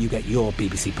wherever you get your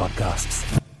BBC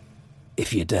podcasts,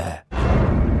 if you dare.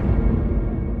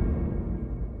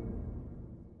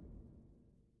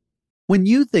 When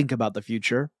you think about the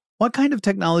future, what kind of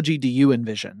technology do you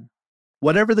envision?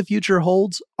 Whatever the future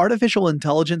holds, artificial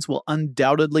intelligence will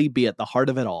undoubtedly be at the heart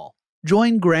of it all.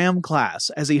 Join Graham Class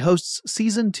as he hosts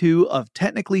Season 2 of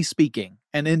Technically Speaking,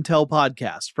 an Intel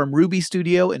podcast from Ruby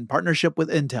Studio in partnership with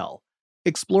Intel.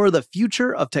 Explore the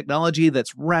future of technology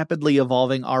that's rapidly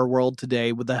evolving our world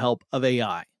today with the help of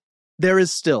AI. There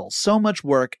is still so much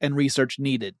work and research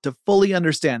needed to fully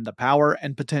understand the power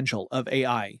and potential of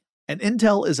AI. And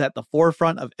Intel is at the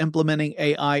forefront of implementing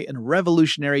AI and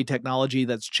revolutionary technology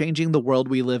that's changing the world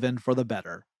we live in for the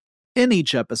better. In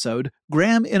each episode,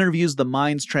 Graham interviews the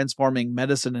minds transforming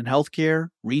medicine and healthcare,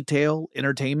 retail,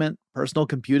 entertainment, personal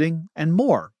computing, and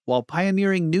more, while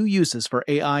pioneering new uses for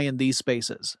AI in these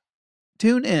spaces.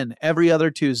 Tune in every other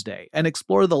Tuesday and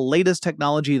explore the latest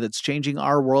technology that's changing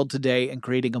our world today and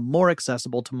creating a more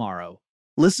accessible tomorrow.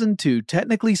 Listen to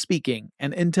Technically Speaking,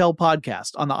 an Intel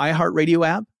podcast on the iHeartRadio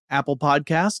app, Apple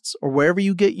Podcasts, or wherever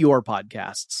you get your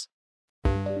podcasts.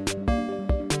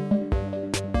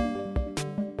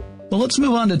 Well, let's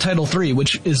move on to Title III,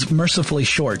 which is mercifully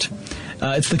short.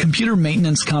 It's the Computer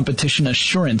Maintenance Competition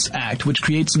Assurance Act, which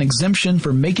creates an exemption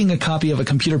for making a copy of a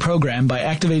computer program by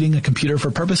activating a computer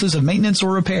for purposes of maintenance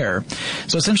or repair.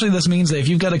 So essentially this means that if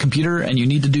you've got a computer and you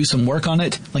need to do some work on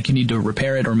it, like you need to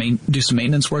repair it or do some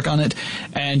maintenance work on it,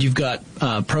 and you've got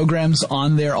programs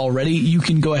on there already, you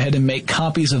can go ahead and make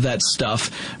copies of that stuff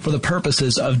for the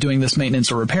purposes of doing this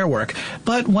maintenance or repair work.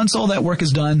 But once all that work is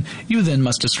done, you then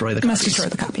must destroy the copy. Must destroy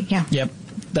the copy, yeah. Yep.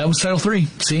 That was Title III.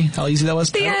 See how easy that was?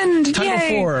 The end!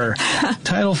 Title IV.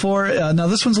 Title IV. Now,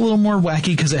 this one's a little more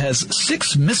wacky because it has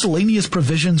 6 miscellaneous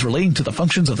provisions relating to the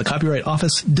functions of the Copyright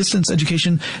Office, distance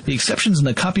education, the exceptions in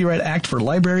the Copyright Act for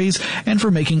libraries, and for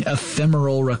making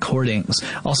ephemeral recordings.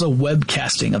 Also,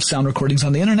 webcasting of sound recordings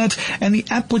on the Internet, and the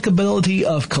applicability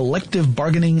of collective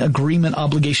bargaining agreement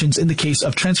obligations in the case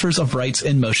of transfers of rights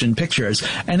in motion pictures.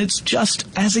 And it's just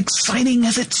as exciting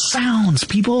as it sounds,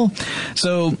 people.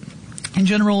 So, in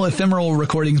general, ephemeral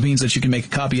recordings means that you can make a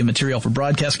copy of material for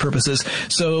broadcast purposes.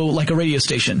 So, like a radio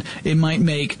station, it might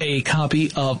make a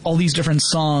copy of all these different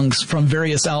songs from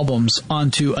various albums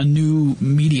onto a new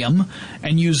medium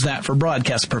and use that for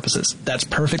broadcast purposes. That's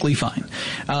perfectly fine.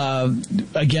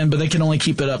 Again, but they can only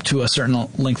keep it up to a certain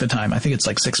length of time. I think it's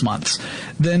like 6 months.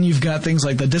 Then you've got things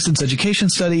like the distance education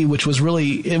study, which was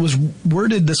it was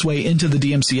worded this way into the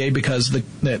DMCA because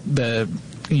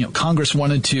Congress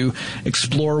wanted to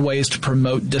explore ways to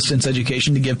promote distance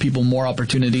education to give people more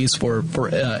opportunities for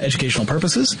educational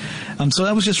purposes. So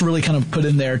that was just really kind of put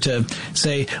in there to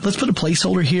say, let's put a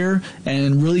placeholder here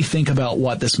and really think about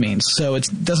what this means. So it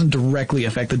doesn't directly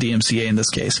affect the DMCA in this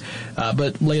case,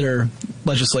 but later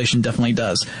legislation definitely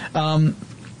does.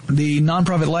 The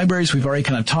nonprofit libraries we've already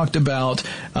kind of talked about.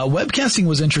 Webcasting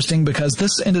was interesting because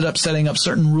this ended up setting up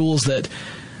certain rules that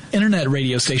Internet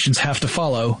radio stations have to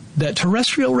follow that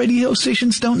terrestrial radio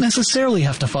stations don't necessarily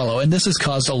have to follow. And this has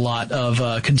caused a lot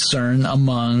of concern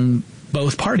among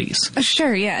both parties.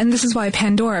 Sure, yeah. And this is why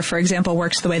Pandora, for example,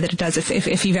 works the way that it does.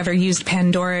 If you've ever used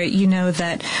Pandora, you know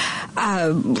that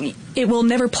it will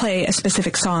never play a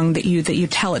specific song that you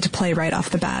tell it to play right off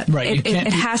the bat. Right.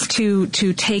 It has to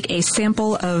take a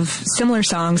sample of similar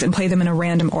songs and play them in a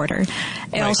random order.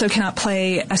 It also cannot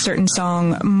play a certain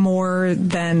song more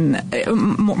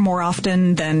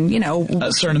often than,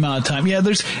 a certain amount of time. Yeah,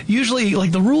 there's usually,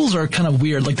 like, the rules are kind of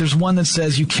weird. Like, there's one that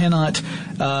says you cannot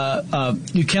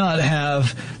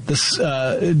have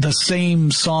the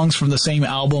same songs from the same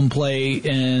album play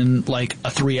in like a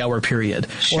 3-hour period,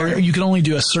 or you can only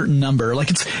do a certain number. Like,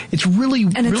 it's really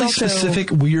also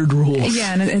specific, weird rules.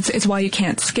 Yeah, and it's why you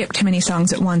can't skip too many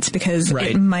songs at once, because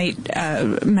it might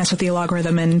mess with the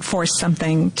algorithm and force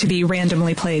something to be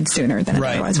randomly played sooner than it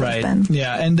otherwise would have been.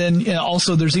 Yeah, and then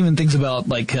also there's even things about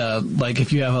like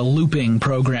if you have a looping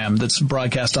program that's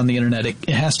broadcast on the internet, it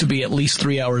has to be at least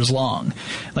 3 hours long.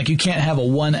 Like, you can't have a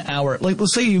 1 hour. Like,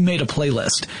 let's say you made a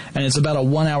playlist and it's about a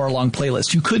 1 hour long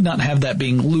playlist. You could not have that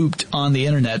being looped on the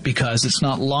internet because it's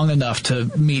not long enough to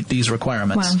meet these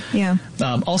requirements. Wow. Yeah.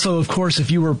 Also, of course,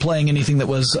 if you were playing anything that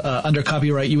was under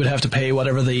copyright, you would have to pay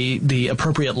whatever the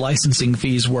appropriate licensing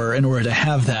fees were in order to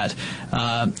have that,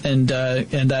 and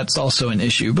that's also an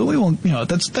issue. But we won't.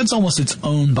 That's almost its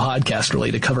own podcast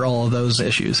really to cover all of those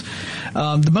issues.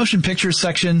 The motion picture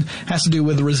section has to do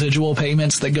with residual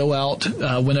payments that go out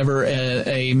whenever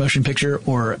a motion picture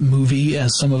or movie,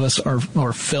 as some of us are,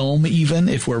 or film, even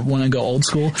if we want to go old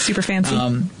school, super fancy.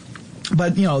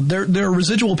 But there are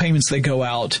residual payments that go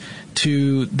out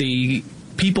to the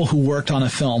people who worked on a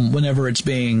film whenever it's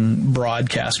being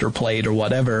broadcast or played or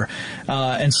whatever,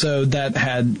 and so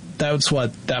that's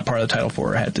what that part of the Title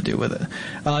IV had to do with it.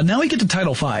 Now we get to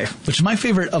Title V, which is my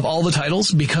favorite of all the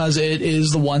titles because it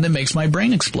is the one that makes my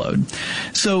brain explode.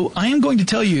 So I am going to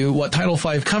tell you what Title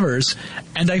V covers,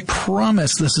 and I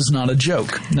promise this is not a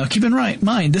joke. Now keep in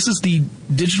mind, this is the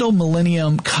Digital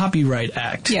Millennium Copyright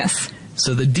Act. Yes.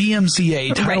 So the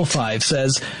DMCA Title V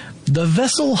says, the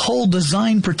Vessel Hull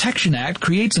Design Protection Act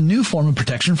creates a new form of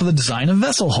protection for the design of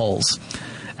vessel hulls.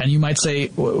 And you might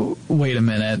say, wait a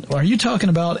minute, are you talking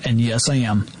about, and yes I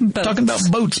am, talking about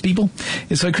boats, people.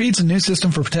 So it creates a new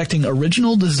system for protecting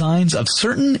original designs of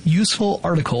certain useful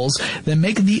articles that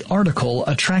make the article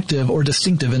attractive or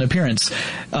distinctive in appearance.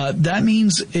 That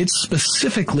means it's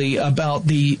specifically about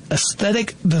the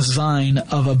aesthetic design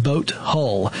of a boat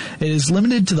hull. It is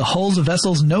limited to the hulls of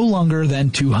vessels no longer than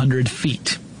 200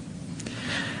 feet.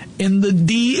 In the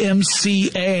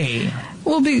DMCA.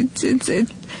 Well,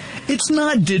 it's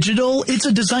not digital. It's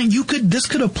a design. This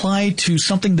could apply to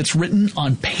something that's written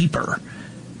on paper.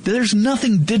 There's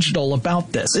nothing digital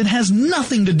about this. It has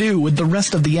nothing to do with the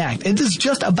rest of the act. It is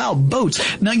just about boats.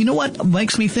 Now, you know what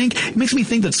makes me think? It makes me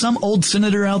think that some old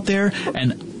senator out there,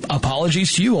 and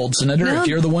apologies to you, old senator, if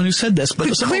you're the one who said this, but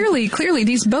clearly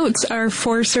these boats are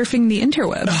for surfing the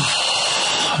interweb.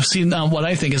 See, now what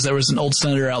I think is there was an old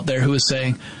senator out there who was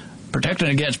saying, protecting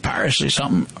against piracy,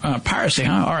 piracy,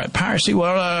 huh? All right, piracy.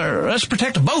 Well, let's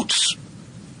protect the boats.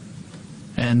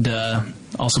 And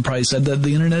also probably said that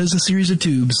the internet is a series of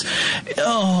tubes.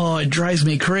 Oh, it drives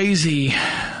me crazy.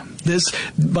 This,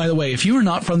 by the way, if you are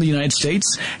not from the United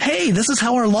States, hey, this is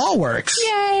how our law works.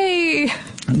 Yay!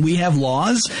 We have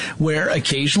laws where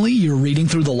occasionally you're reading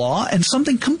through the law and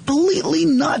something completely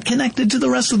not connected to the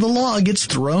rest of the law gets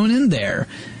thrown in there,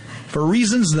 for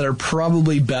reasons that are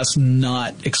probably best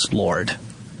not explored,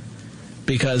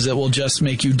 because it will just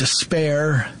make you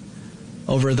despair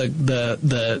over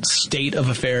the state of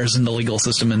affairs in the legal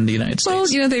system in the United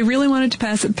States. Well, they really wanted to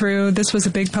pass it through. This was a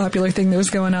big popular thing that was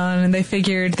going on, and they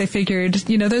figured,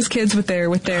 those kids with their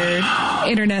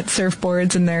internet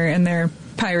surfboards and their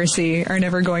piracy are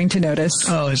never going to notice.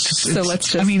 Oh, let's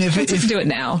do it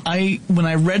now. When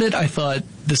I read it, I thought,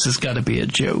 this has got to be a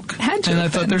joke. Had to. And I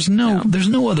thought, there's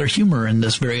no other humor in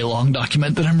this very long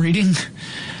document that I'm reading.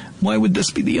 Why would this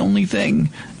be the only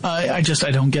thing? I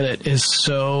don't get it. It's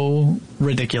so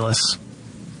ridiculous.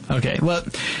 Okay, well,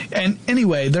 and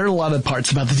anyway, there are a lot of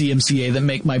parts about the DMCA that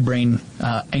make my brain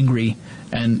angry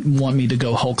and want me to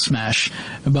go Hulk smash.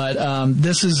 But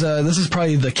this is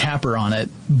probably the capper on it,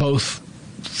 both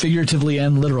figuratively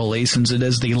and literally, since it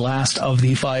is the last of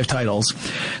the 5 titles.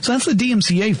 So that's the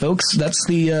DMCA, folks. That's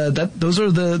those are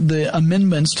the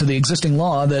amendments to the existing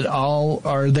law that all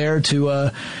are there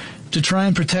to try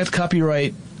and protect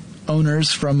copyright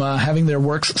owners from having their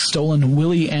works stolen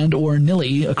willy and or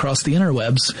nilly across the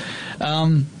interwebs.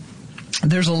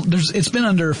 it's been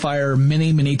under fire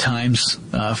many times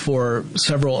for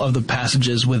several of the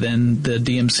passages within the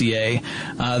DMCA.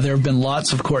 There have been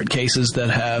lots of court cases that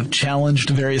have challenged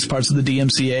various parts of the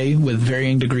DMCA with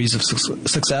varying degrees of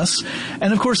success.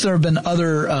 And of course, there have been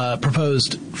other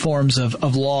proposed forms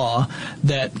of law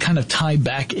that kind of tie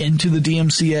back into the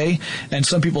DMCA. And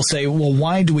some people say, well,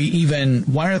 why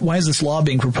is this law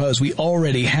being proposed? We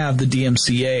already have the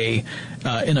DMCA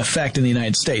in effect in the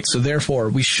United States. So therefore,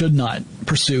 we should not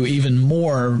pursue even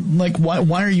more. Like,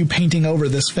 why are you painting over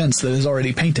this fence that is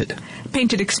already painted?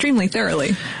 Painted extremely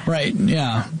thoroughly. Right,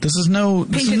 yeah.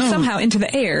 Painted somehow into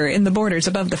the air in the borders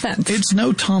above the fence. It's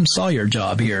no Tom Sawyer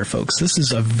job here, folks. This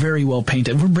is a very well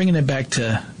painted. We're bringing it back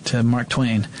to Mark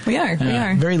Twain. We are.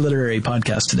 Very literary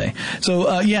podcast today. So,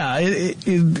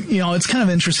 it's kind of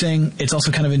interesting. It's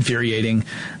also kind of infuriating.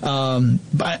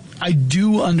 But I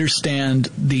do understand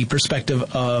the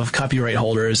perspective of copyright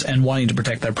holders and wanting to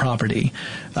protect their property.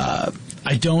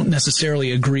 I don't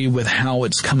necessarily agree with how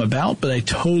it's come about, but I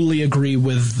totally agree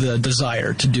with the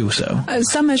desire to do so.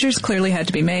 Some measures clearly had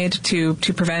to be made to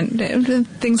prevent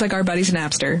things like our buddies in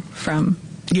Napster from...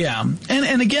 Yeah.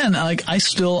 And again, like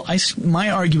my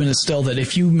argument is still that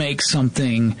if you make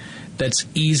something that's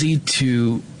easy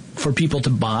for people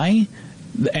to buy,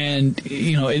 and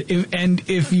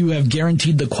if you have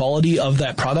guaranteed the quality of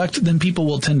that product, then people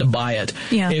will tend to buy it.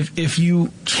 Yeah. If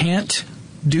you can't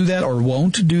do that or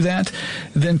won't do that,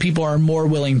 then people are more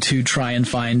willing to try and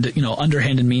find,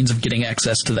 underhanded means of getting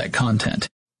access to that content.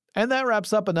 And that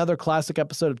wraps up another classic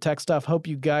episode of Tech Stuff. Hope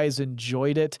you guys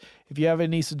enjoyed it. If you have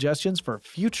any suggestions for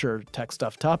future Tech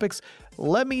Stuff topics,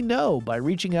 let me know by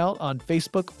reaching out on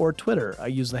Facebook or Twitter. I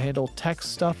use the handle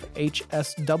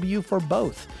TechStuffHSW for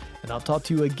both. And I'll talk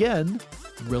to you again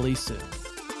really soon.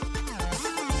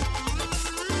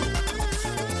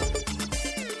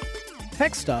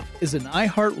 Tech Stuff is an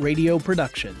iHeartRadio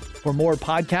production. For more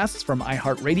podcasts from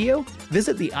iHeartRadio,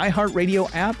 visit the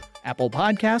iHeartRadio app, Apple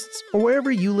Podcasts, or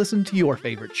wherever you listen to your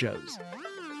favorite shows.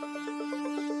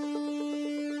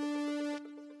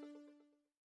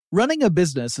 Running a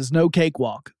business is no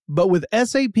cakewalk, but with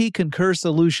SAP Concur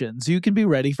Solutions, you can be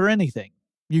ready for anything.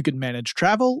 You can manage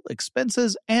travel,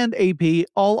 expenses, and AP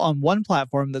all on one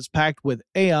platform that's packed with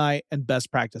AI and best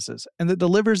practices, and that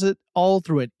delivers it all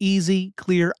through an easy,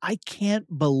 clear, I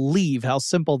can't believe how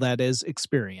simple that is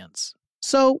experience.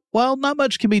 So, while not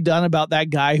much can be done about that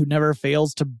guy who never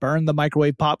fails to burn the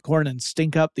microwave popcorn and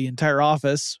stink up the entire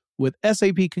office, with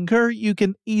SAP Concur, you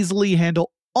can easily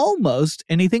handle almost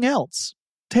anything else.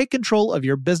 Take control of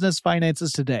your business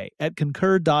finances today at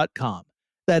Concur.com.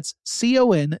 That's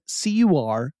CONCUR.com.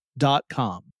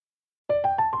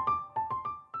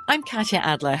 I'm Katya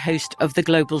Adler, host of The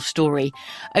Global Story.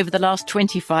 Over the last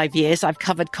 25 years, I've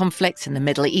covered conflicts in the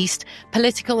Middle East,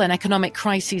 political and economic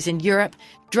crises in Europe,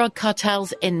 drug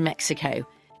cartels in Mexico.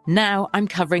 Now I'm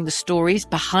covering the stories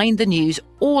behind the news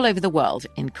all over the world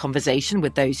in conversation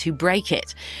with those who break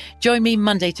it. Join me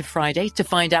Monday to Friday to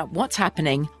find out what's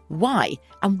happening, why,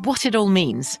 and what it all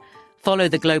means. Follow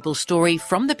The Global Story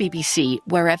from the BBC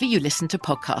wherever you listen to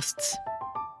podcasts.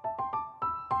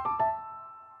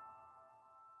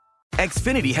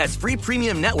 Xfinity has free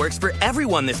premium networks for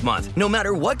everyone this month, no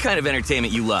matter what kind of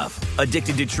entertainment you love.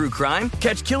 Addicted to true crime?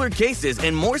 Catch killer cases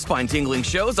and more spine-tingling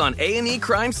shows on A&E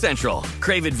Crime Central.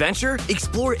 Crave adventure?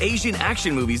 Explore Asian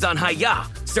action movies on Hi-Ya.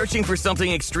 Searching for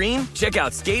something extreme? Check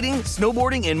out skating,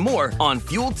 snowboarding, and more on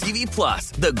Fuel TV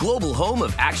Plus, the global home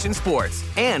of action sports.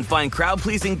 And find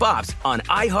crowd-pleasing bops on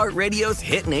iHeartRadio's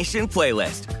Hit Nation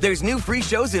playlist. There's new free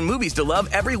shows and movies to love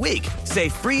every week. Say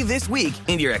free this week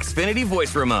in your Xfinity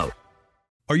voice remote.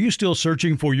 Are you still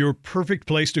searching for your perfect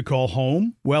place to call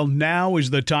home? Well, now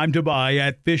is the time to buy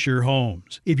at Fisher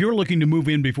Homes. If you're looking to move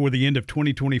in before the end of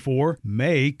 2024,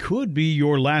 May could be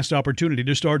your last opportunity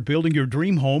to start building your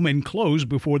dream home and close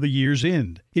before the year's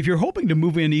end. If you're hoping to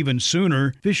move in even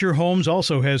sooner, Fisher Homes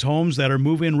also has homes that are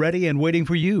move-in ready and waiting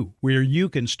for you, where you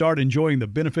can start enjoying the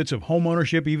benefits of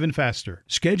homeownership even faster.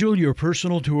 Schedule your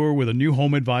personal tour with a new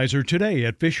home advisor today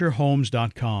at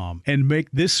FisherHomes.com and make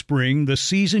this spring the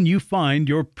season you find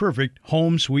your perfect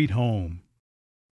home sweet home.